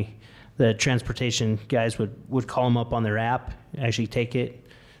actually, the transportation guys would call them up on their app, actually take it,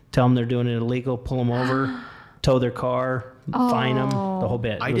 tell them they're doing it illegal, pull them over, tow their car, fine them, the whole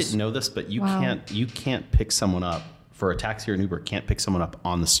bit. I It was- didn't know this, but you Wow. can't pick someone up for a taxi or an Uber. Can't pick someone up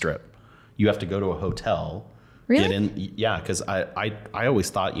on the strip. You have to go to a hotel. Really? Get in, yeah. Because I always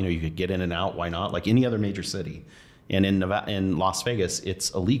thought you could get in and out. Why not? Like any other major city, and in Las Vegas,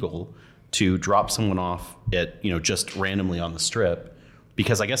 it's illegal to drop someone off at just randomly on the strip,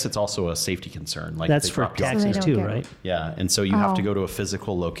 because I guess it's also a safety concern. Like That's they for drop you off- So they taxis don't too, get- right? Yeah, and so you have to Oh. go to a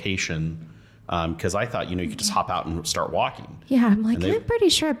physical location. Because I thought you could just hop out and start walking. yeah, I'm like, And they- I'm pretty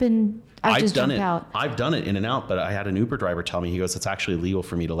sure I've just done jumped it. out. I've done it in and out, but I had an Uber driver tell me, he goes, it's actually legal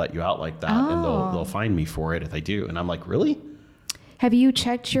for me to let you out like that, and Oh. they'll fine me for it if I do. And I'm like, really? Have you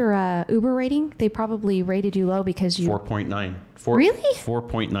checked your Uber rating? They probably rated you low because you. 4.9. Really?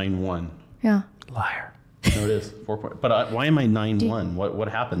 4.91. Yeah. Liar. No, it is 4. But why am I 9.1? What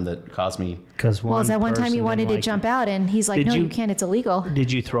happened that caused me? Because Well, is that one time you wanted to jump out and he's like, Did no, you- you can't. It's illegal.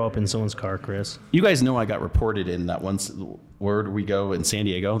 Did you throw up in someone's car, Chris? You guys know I got reported in that once. Where do we go in San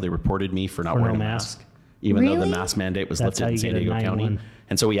Diego? They reported me for not For no wearing a mask. mask, even though the Really? mask mandate was That's lifted how in you San get a Diego County. 911.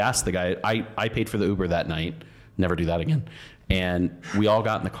 And so we asked the guy. I paid for the Uber that night. Never do that again. And we all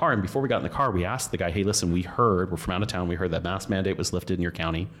got in the car. And before we got in the car, we asked the guy, "Hey, listen, we're from out of town. We heard that mask mandate was lifted in your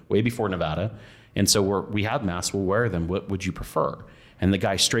county way before Nevada, and so we have masks. We'll wear them. What would you prefer?" And the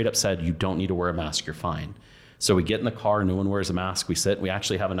guy straight up said, "You don't need to wear a mask. You're fine." So we get in the car, no one wears a mask. We sit, we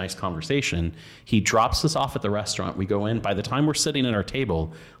actually have a nice conversation. He drops us off at the restaurant. We go in. By the time we're sitting at our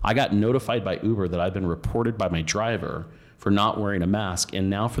table, I got notified by Uber that I've been reported by my driver for not wearing a mask. And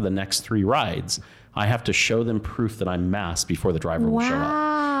now for the next 3 rides, I have to show them proof that I'm masked before the driver will show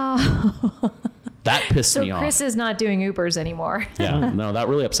up. Wow. That pissed So me off. Chris is not doing Ubers anymore. Yeah, no, that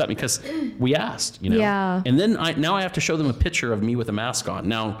really upset me because we asked, Yeah. And then now I have to show them a picture of me with a mask on.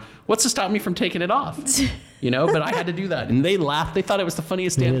 Now, what's to stop me from taking it off? But I had to do that. And they laughed. They thought it was the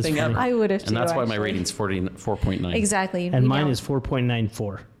funniest It damn is thing funny. ever. I would have And that's too, why my actually. rating's 4.9. Exactly. And We mine don't. is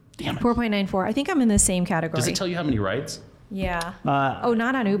 4.94. Damn it. 4.94. I think I'm in the same category. Does it tell you how many rides? Yeah. Oh,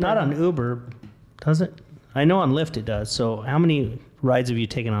 not on Uber. Not on Uber, does it? I know on Lyft it does. So how many rides have you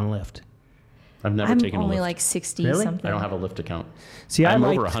taken on Lyft? I've never I'm taken a only Lyft. like 60 Really? something. I don't have a Lyft account. See, I'm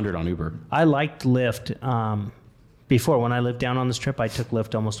over liked- 100 on Uber. I liked Lyft before. When I lived down on this trip, I took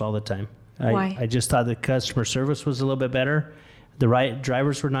Lyft almost all the time. Why? I just thought the customer service was a little bit better. The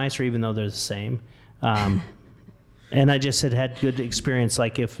drivers were nicer, even though they're the same. And I just had good experience.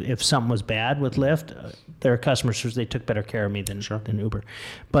 Like if something was bad with Lyft, their customers, they took better care of me than Uber.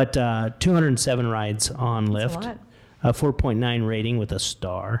 But 207 rides on That's a Lyft, lot. a 4.9 rating with a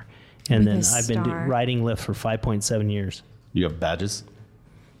star. And With then a I've been star. riding Lyft for 5.7 years. You have badges?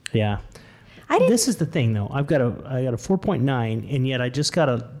 Yeah. I didn't. This is the thing, though. I got a 4.9, and yet I just got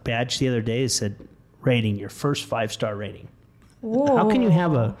a badge the other day that said rating, your first 5-star rating. How can you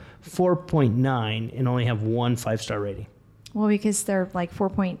have a 4.9 and only have one 5-star rating? Well, because they're like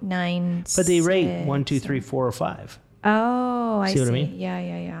 4.9. But they rate 1, 2, 3, 4, or 5. Oh, I see. See what I mean?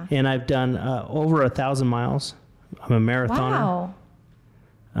 Yeah. And I've done over 1,000 miles. I'm a marathoner.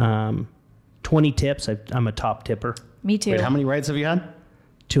 Wow. 20 tips. I'm a top tipper. Me too. Wait, how many rides have you had?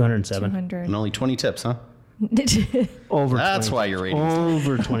 207. 200. And only 20 tips, huh? Over That's 20. why your rating.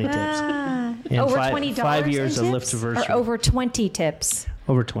 Over 20 tips. And Over five, $20 5 years in of tips? Lyft Or anniversary. over 20 tips.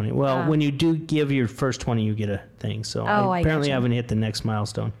 Over 20. Well, when you do give your first 20, you get a thing. So I apparently I gotcha. haven't hit the next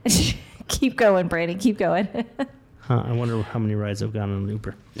milestone. Keep going, Brandon. Keep going. I wonder how many rides I've gone on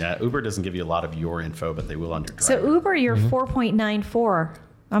Uber. Yeah, Uber doesn't give you a lot of your info, but they will on your driver. So Uber, you're Mm-hmm. 4.94.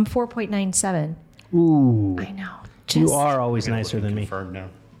 I'm 4.97. Ooh. I know. You Just- are always nicer than me. Confirmed now.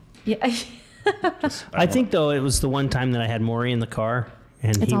 Yeah. I think, though, it was the one time that I had Maury in the car,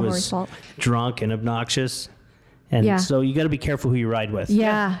 and It's he all Maury's was fault. drunk and obnoxious. And Yeah. so you got to be careful who you ride with.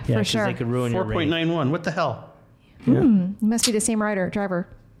 Yeah, for 'cause sure. they could ruin your rating. 4.91. What the hell? You must be the same driver.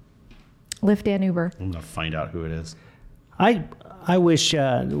 Lyft and Uber. I'm going to find out who it is. I wish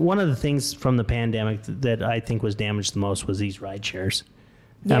one of the things from the pandemic that I think was damaged the most was these ride shares.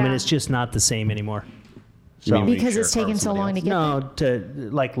 I mean, Yeah. it's just not the same anymore. You mean when you Because share it's a car taken with so somebody long to else? get there. No,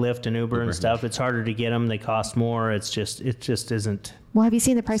 to like Lyft and Uber and stuff, it's harder to get them. They cost more. It just isn't. Well, have you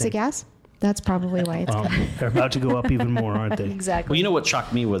seen the price Same. of gas? That's probably why it's Well, they're about to go up even more, aren't they? exactly. Well, you know what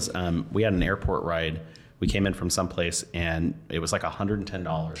shocked me was we had an airport ride. We came in from someplace, and it was like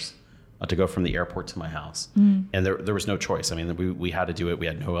 $110 to go from the airport to my house. And there was no choice. I mean, we had to do it. We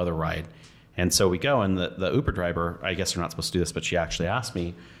had no other ride. And so we go, and the Uber driver, I guess you're not supposed to do this, but she actually asked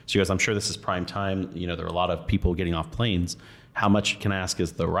me, she goes, I'm sure this is prime time. You know, there are a lot of people getting off planes. How much, can I ask,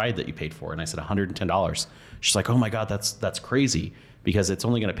 is the ride that you paid for? And I said, $110. She's like, oh my God, that's crazy, because it's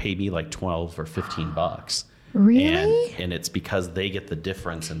only going to pay me like 12 or 15 bucks. Really? And it's because they get the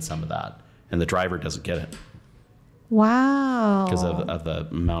difference in some of that, and the driver doesn't get it Wow. because of the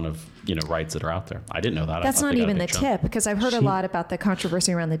amount of rides that are out there. I didn't know that. I That's thought not they got a even the big chunk. tip, because I've heard a lot about the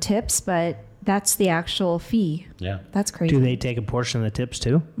controversy around the tips, but that's the actual fee. Yeah, That's crazy. Do they take a portion of the tips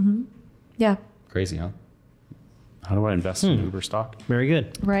too? Yeah. crazy, huh? How do I invest in Uber stock? Very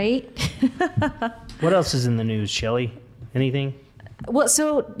good. Right? What else is in the news, Shelley? Anything? Well,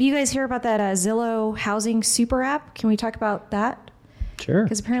 so do you guys hear about that Zillow housing super app? Can we talk about that? Sure.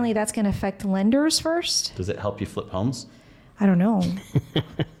 Because apparently that's going to affect lenders first. Does it help you flip homes? I don't know.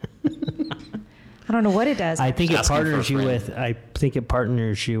 I don't know what it does. I think it Asking for a partners you friend. with. I think it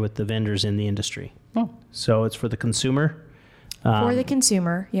partners you with the vendors in the industry. Oh, So it's for the consumer, For the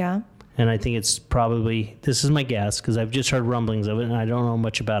consumer, yeah. and I think it's probably, this is my guess because I've just heard rumblings of it and I don't know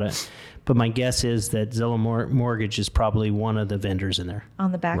much about it. But my guess is that Zillow Mortgage is probably one of the vendors in there.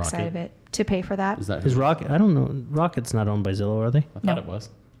 On the backside Rocket. of it to pay for that. is that? Is Rocket? I don't know. Rocket's not owned by Zillow, are they? I thought No. it was.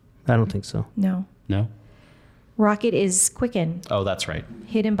 I don't think so. No. No. Rocket is Quicken, Oh, that's right.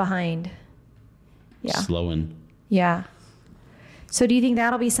 hidden behind. Yeah. Slowing. Yeah. So do you think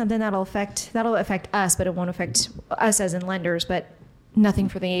that'll be something that'll affect us, but it won't affect us as in lenders, but nothing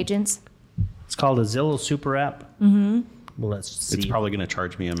for the agents? It's called a Zillow Super App. Mm-hmm. Well, let's see. It's probably going to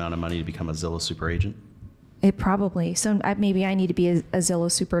charge me an amount of money to become a Zillow super agent. It probably. So maybe I need to be a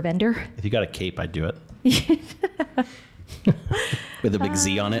Zillow super vendor. If you got a cape, I'd do it. With a big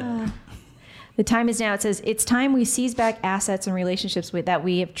Z on it. The time is now. It says, it's time we seize back assets and relationships that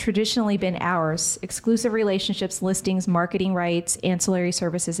we have traditionally been ours. Exclusive relationships, listings, marketing rights, ancillary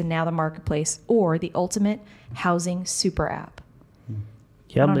services, and now the marketplace, or the ultimate housing super app.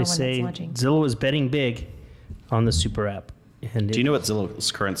 Yeah, I don't they know when that's say launching. Zillow is betting big on the Super App. And Do you know what Zillow's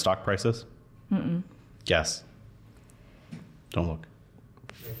current stock price is? Guess. Don't look.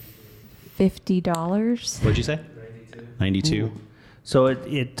 $50. What'd you say? 92. So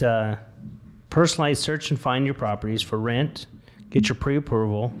it personalized search and find your properties for rent, get your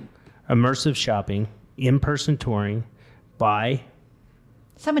pre-approval, immersive shopping, in-person touring, buy,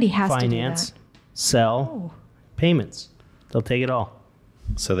 Somebody has finance, to do sell, payments. They'll take it all.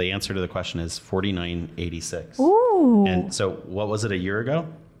 So the answer to the question is 49.86. that. Ooh. And so what was it a year ago?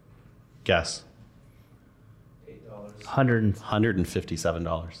 Guess.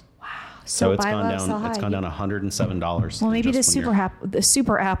 $157. So it's buy gone low, down. sell It's high. gone down $107. Well, in maybe just 1 year. the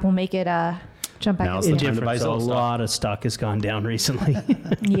super app will make it jump back. Now's up the there. time to buy A Zillow stock. lot of stock has gone down recently.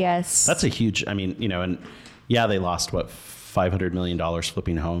 Yes. That's a huge, I mean, and yeah, they lost $500 million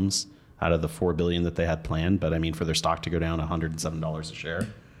flipping homes out of the $4 billion that they had planned. But I mean, for their stock to go down $107 a share,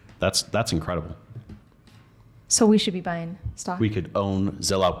 that's incredible. So we should be buying stock. We could own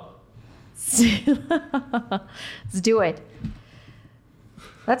Zillow. Let's do it.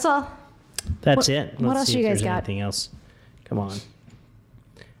 That's all. That's What- it. what else see you if guys there's got? Anything else? Come on.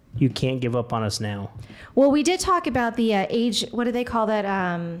 You can't give up on us now. Well, we did talk about the age. What do they call that?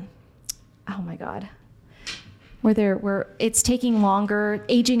 Oh my God. Where it's taking longer,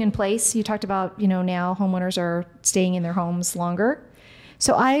 aging in place. You talked about, now homeowners are staying in their homes longer.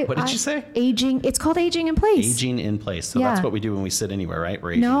 So What did you say? Aging. It's called aging in place. Aging in place. So Yeah. that's what we do when we sit anywhere, right?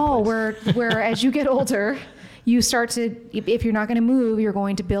 We're aging No, in place. where as you get older, you start to, if you're not going to move, you're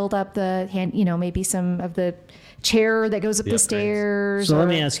going to build up the hand, maybe some of the chair that goes up The the upgrades. stairs. So let or-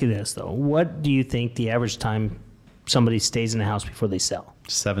 me ask you this, though. What do you think the average time somebody stays in a house before they sell?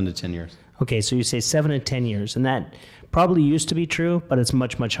 7 to 10 years. Okay, so you say 7 to 10 years, and that probably used to be true, but it's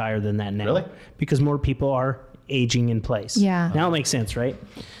much, much higher than that now. Really? Because more people are aging in place. Yeah. Now it makes sense, right?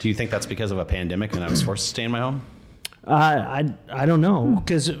 Do you think that's because of a pandemic and I was forced to stay in my home? I don't know,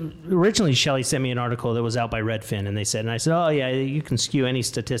 because originally Shelley sent me an article that was out by Redfin, and I said, oh yeah, you can skew any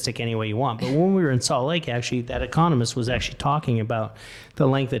statistic any way you want. But when we were in Salt Lake, actually, that economist was actually talking about the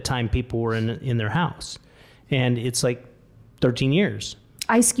length of time people were in their house, and it's like 13 years.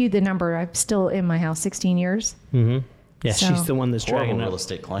 I skewed the number. I'm still in my house 16 years. Yeah, So- she's the one that's Horrible dragging real up.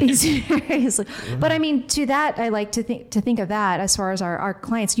 estate client. Seriously. But I mean, to that, I like to think of that as far as our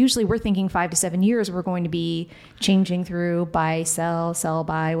clients. Usually we're thinking 5 to 7 years we're going to be changing through buy, sell,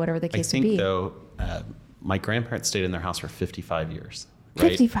 buy, whatever the I case may think, be. though, my grandparents stayed in their house for 55 years. Right?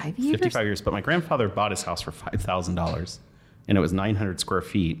 55 years? 55 years. But my grandfather bought his house for $5,000, and it was 900 square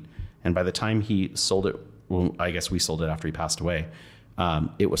feet. And by the time he sold it, well, I guess we sold it after he passed away,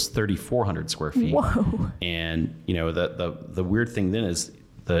 it was 3,400 square feet. Whoa. And, the weird thing then is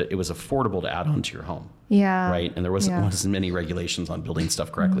it was affordable to add on to your home. Yeah. Right. And there wasn't as many regulations on building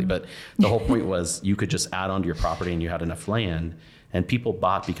stuff correctly. But the whole point was you could just add on to your property and you had enough land, and people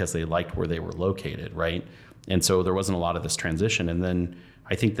bought because they liked where they were located. Right. And so there wasn't a lot of this transition. And then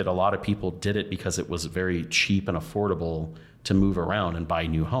I think that a lot of people did it because it was very cheap and affordable to move around and buy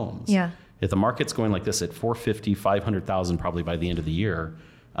new homes. Yeah. If the market's going like this at 450, 500,000 probably by the end of the year,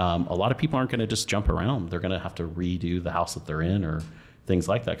 a lot of people aren't going to just jump around. They're going to have to redo the house that they're in or things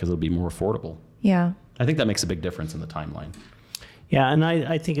like that because it'll be more affordable. Yeah. I think that makes a big difference in the timeline. Yeah, and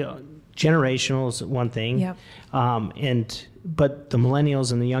I think generational is one thing. Yep. But the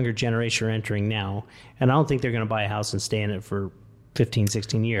millennials and the younger generation are entering now, and I don't think they're going to buy a house and stay in it for 15,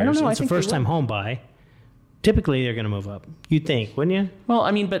 16 years. don't know. I It's a think they first-time home buy. Typically, they're going to move up. You'd think, wouldn't you? Well,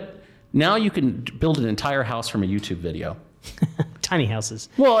 I mean, but now you can build an entire house from a YouTube video. Tiny houses.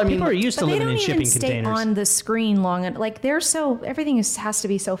 Well, I mean, people are used to But they living don't in even shipping stay containers. on the screen long. Like everything has to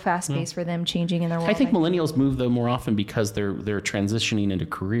be so fast paced for them changing in their world. I think millennials move though more often because they're transitioning into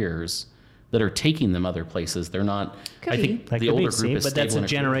careers that are taking them other places. They're not. Could I be. think That the could be, older see, group is but that's a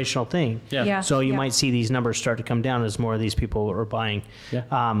stable in career. generational thing. Yeah. Yeah. So you Yeah. might see these numbers start to come down as more of these people are buying.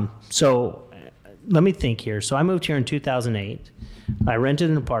 Yeah. So let me think here. So I moved here in 2008. I rented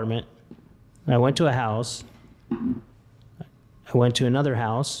an apartment. I went to a house. I went to another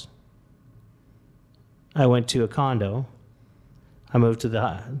house. I went to a condo. I moved to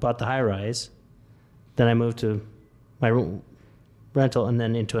bought the high rise. Then I moved to my rental and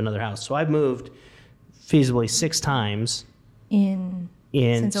then into another house. So I've moved feasibly 6 times Since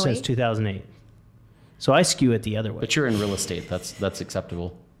since 08? 2008. So I skew it the other way. But you're in real estate. That's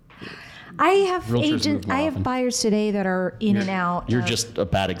acceptable. I have Realtors move more I have often. buyers today that are in and out. You're of- just a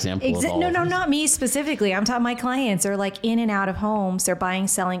bad example of all No, of no, this. not me specifically. I'm talking my clients are like in and out of homes. They're buying,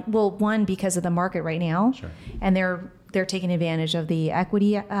 selling. Well, one because of the market right now, and they're taking advantage of the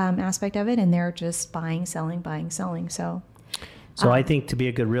equity aspect of it, and they're just buying, selling. So I think to be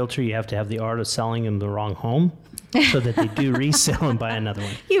a good realtor, you have to have the art of selling them the wrong home so that they do resell and buy another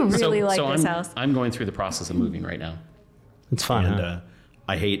one. you really like this I'm, house. I'm going through the process of moving right now. It's fun, And huh?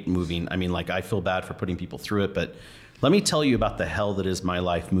 I hate moving. I mean, like, I feel bad for putting people through it, but let me tell you about the hell that is my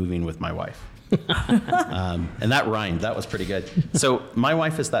life moving with my wife. And that rhymed. That was pretty good. So my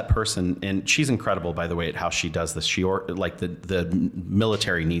wife is that person, and she's incredible, by the way, at how she does this. The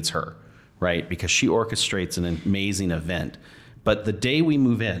military needs her, right? Because she orchestrates an amazing event. But the day we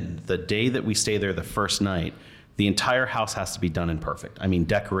move in, the day that we stay there the first night, the entire house has to be done and perfect. I mean,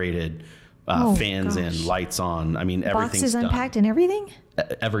 decorated, fans gosh. in, lights on. I mean, everything's Boxes done. unpacked and everything.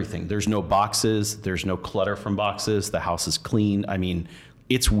 Everything. There's no boxes. There's no clutter from boxes. The house is clean. I mean,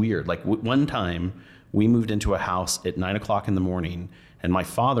 it's weird. Like one time we moved into a house at 9 o'clock in the morning, and my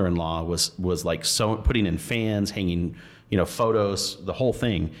father-in-law was like putting in fans, hanging, photos, the whole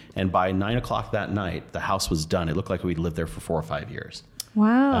thing. And by 9 o'clock that night, the house was done. It looked like we'd lived there for 4 or 5 years.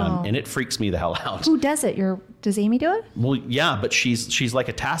 Wow. And it freaks me the hell out. Who does it? Does Amy do it? Well, yeah, but she's like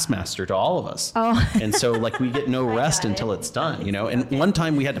a taskmaster to all of us. Oh. And so like we get no rest until it's done, And one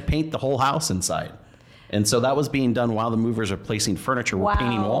time we had to paint the whole house inside. And so that was being done while the movers are placing furniture. We're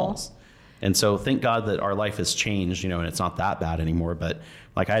painting walls. And so thank God that our life has changed, and it's not that bad anymore. But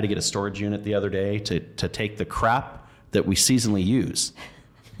like I had to get a storage unit the other day to take the crap that we seasonally use.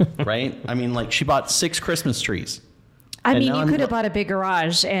 Right? I mean, like she bought 6 Christmas trees. I mean, you could have bought a big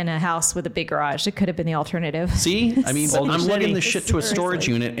garage and a house with a big garage. It could have been the alternative. See? I mean, but I'm lugging this shit to a storage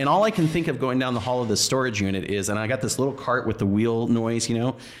unit, and all I can think of going down the hall of this storage unit is, and I got this little cart with the wheel noise,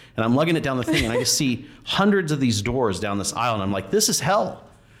 and I'm lugging it down the thing, and I just see hundreds of these doors down this aisle, and I'm like, this is hell.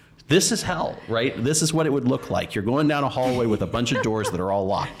 This is hell, right? This is what it would look like. You're going down a hallway with a bunch of doors that are all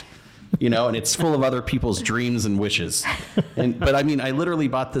locked. And it's full of other people's dreams and wishes. But I mean, I literally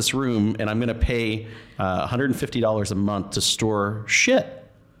bought this room, and I'm going to pay $150 a month to store shit.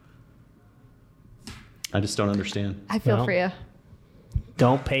 I just don't understand. I feel for you.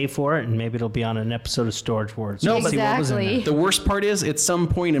 Don't pay for it, and maybe it'll be on an episode of Storage Wars. No, but exactly. The worst part is, at some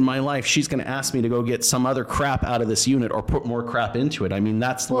point in my life, she's going to ask me to go get some other crap out of this unit or put more crap into it. I mean,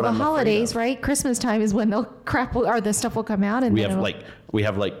 that's what I'm afraid of. Well, the holidays, right? Christmas time is when the stuff will come out, and we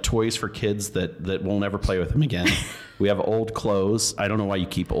have like toys for kids that we'll never play with them again. We have old clothes. I don't know why you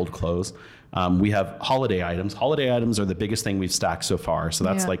keep old clothes. We have holiday items. Holiday items are the biggest thing we've stacked so far. So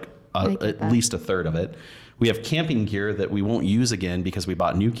that's at least a third of it. We have camping gear that we won't use again because we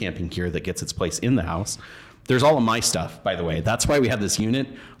bought new camping gear that gets its place in the house. There's all of my stuff, by the way. That's why we have this unit.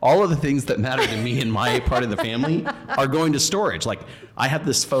 All of the things that matter to me and my part of the family are going to storage. Like I have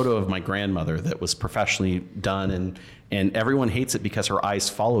this photo of my grandmother that was professionally done, and everyone hates it because her eyes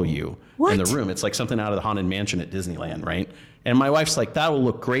follow you in the room. It's like something out of the Haunted Mansion at Disneyland, right? And my wife's like, that will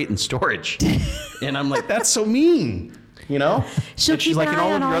look great in storage. And I'm like, that's so mean, She'll keep she's like, an and eye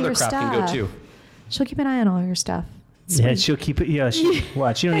all on of your all other your crap can go stuff. too. She'll keep an eye on all your stuff. Yeah, she'll keep it. Yeah,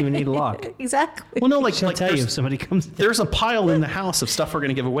 watch. You don't even need a lock. Exactly. Well, no, She'll tell you if somebody comes. There's a pile in the house of stuff we're going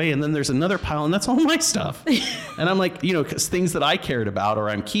to give away, and then there's another pile, and that's all my stuff. And I'm like, because things that I cared about or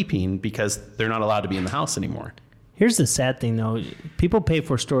I'm keeping because they're not allowed to be in the house anymore. Here's the sad thing, though. People pay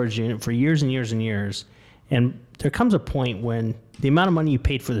for a storage unit for years and years and years, and there comes a point when the amount of money you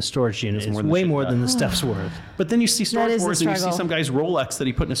paid for the storage unit is way more than the stuff's worth. But then you see Storage is a Wars, and you see struggle. some guy's Rolex that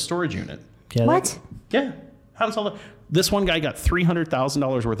he put in a storage unit. Yeah, What? Yeah. Happens all the. This one guy got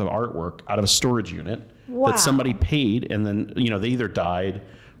 $300,000 worth of artwork out of a storage unit Wow. that somebody paid, and then they either died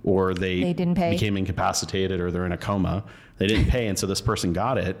or they didn't pay. became incapacitated, or they're in a coma. They didn't pay, and so this person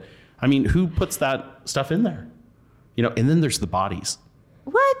got it. I mean, who puts that stuff in there? And then there's the bodies.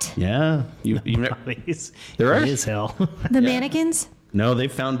 What? Yeah, there are. It is hell. The mannequins? No,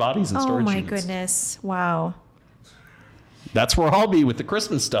 they've found bodies in Oh storage my units. goodness! Wow. That's where I'll be with the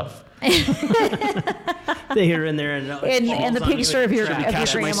Christmas stuff. They are in there, and the picture of your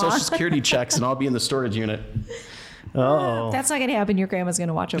Cashing my grandma. Social Security checks, and I'll be in the storage unit. Oh, That's not going to happen. Your grandma's going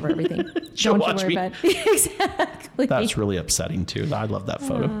to watch over everything. She'll Don't watch you worry me. about it. Exactly. That's really upsetting too. I love that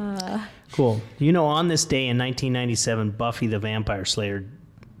photo. cool. On this day in 1997, Buffy the Vampire Slayer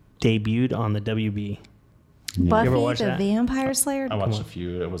debuted on the WB. Buffy ever watch the that? Vampire Slayer? I watched a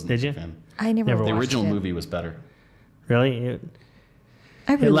few. I wasn't Did a you? fan. I never Never watched The watched original it. movie was better. Really? I really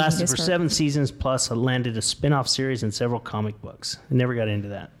It need lasted to for start. 7 seasons, plus it landed a spin-off series and several comic books. I never got into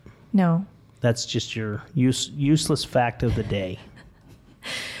that. No. That's just your useless fact of the day.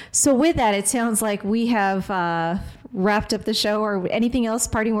 So with that, it sounds like we have wrapped up the show. Or anything else?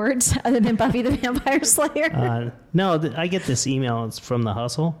 Parting words other than Buffy the Vampire Slayer? No, I get this email. It's from The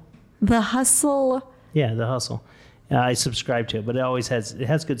Hustle. The Hustle. Yeah, The Hustle. I subscribe to it, but it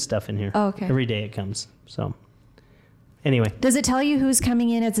has good stuff in here. Oh, okay. Every day it comes. So anyway, Does it tell you who's coming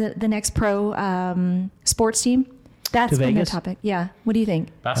in as the next pro sports team? That's To been the Vegas? topic. Yeah. What do you think?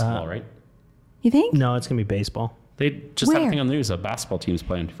 Basketball, right? You think? no, it's gonna be baseball. They just had a Where? thing on the news. A basketball team's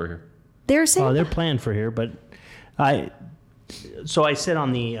playing for here. They're saying Oh, they're planned for here, but I sit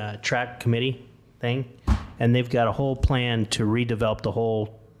on the track committee thing, and they've got a whole plan to redevelop the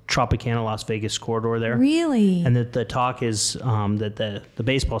whole Tropicana Las Vegas corridor there. really. And that the talk is that the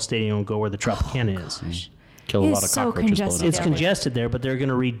baseball stadium will go where the Tropicana is. Kill a It's lot of so cockroaches. congested. blowing It's up. congested there, but they're going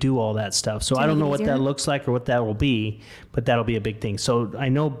to redo all that stuff. So To I don't make know it what easier? that looks like or what that will be, but that'll be a big thing. So I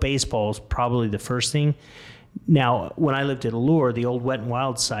know baseball is probably the first thing. Now, when I lived at Allure, the old Wet and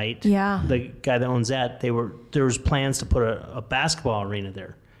Wild site, Yeah. the guy that owns that, there was plans to put a basketball arena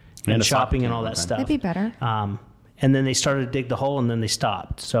there, And and a shopping soccer and all game, that okay. stuff. That'd be better. And then they started to dig the hole, and then they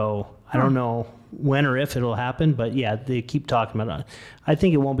stopped. So I don't know when or if it'll happen, but yeah, they keep talking about it. I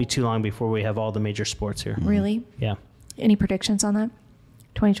think it won't be too long before we have all the major sports here. Really? Yeah. Any predictions on that?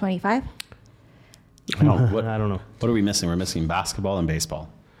 2025? No, what, I don't know. what are we missing? We're missing basketball and baseball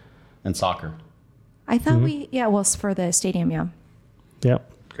and soccer. I thought well, it's for the stadium, yeah.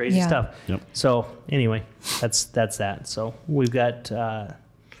 Yep. Crazy Yeah. stuff. Yep. So anyway, that's that. So we've got the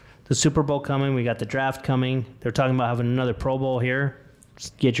Super Bowl coming. We got the draft coming. They're talking about having another Pro Bowl here.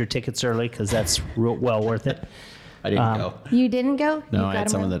 Just get your tickets early because that's well worth it. I didn't go. You didn't go? No, You I got had 'em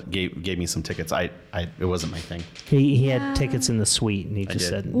someone early? that gave me some tickets. It wasn't my thing. He had tickets in the suite, and he just did.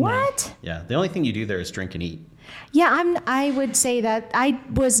 said, no. What? Yeah, the only thing you do there is drink and eat. Yeah, I would say that I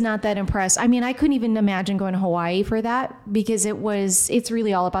was not that impressed. I mean, I couldn't even imagine going to Hawaii for that because it's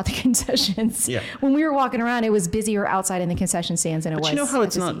really all about the concessions. Yeah. When we were walking around, it was busier outside in the concession stands than it was. But you know how at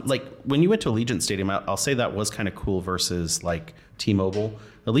it's the not seats. like when you went to Allegiant Stadium, I'll say that was kind of cool versus like T-Mobile.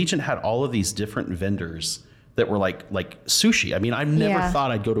 Allegiant had all of these different vendors that were like sushi. I mean, I've never Yeah.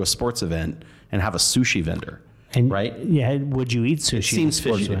 thought I'd go to a sports event and have a sushi vendor. And right? Yeah, would you eat sushi? It seems at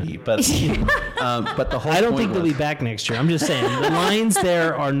sports fishy to event? me, but the whole I don't point think they'll was- be back next year. I'm just saying the lines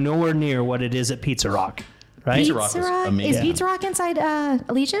there are nowhere near what it is at Pizza Rock, right? Pizza Rock was Is amazing. Pizza Rock inside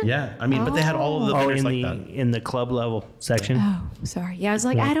Allegiant? Yeah, I mean, but they had all of the Oh, vendors in like that. in the club level section. Oh, sorry. Yeah, I was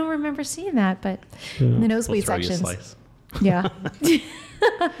like, I don't remember seeing that, but in the We'll nosebleed throw you a sections. slice. Yeah. you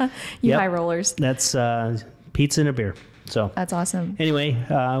Yep. high rollers. That's pizza and a beer. So That's awesome. anyway,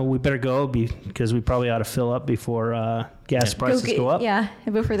 we better go because we probably ought to fill up before gas prices go up. Yeah,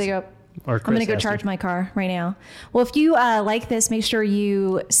 before they go up. Or I'm going to Chris go has to. charge my car right now. Well, if you like this, make sure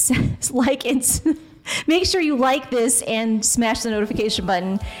you like it. Make sure you like this and smash the notification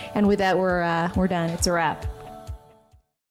button. And with that, we're done. It's a wrap.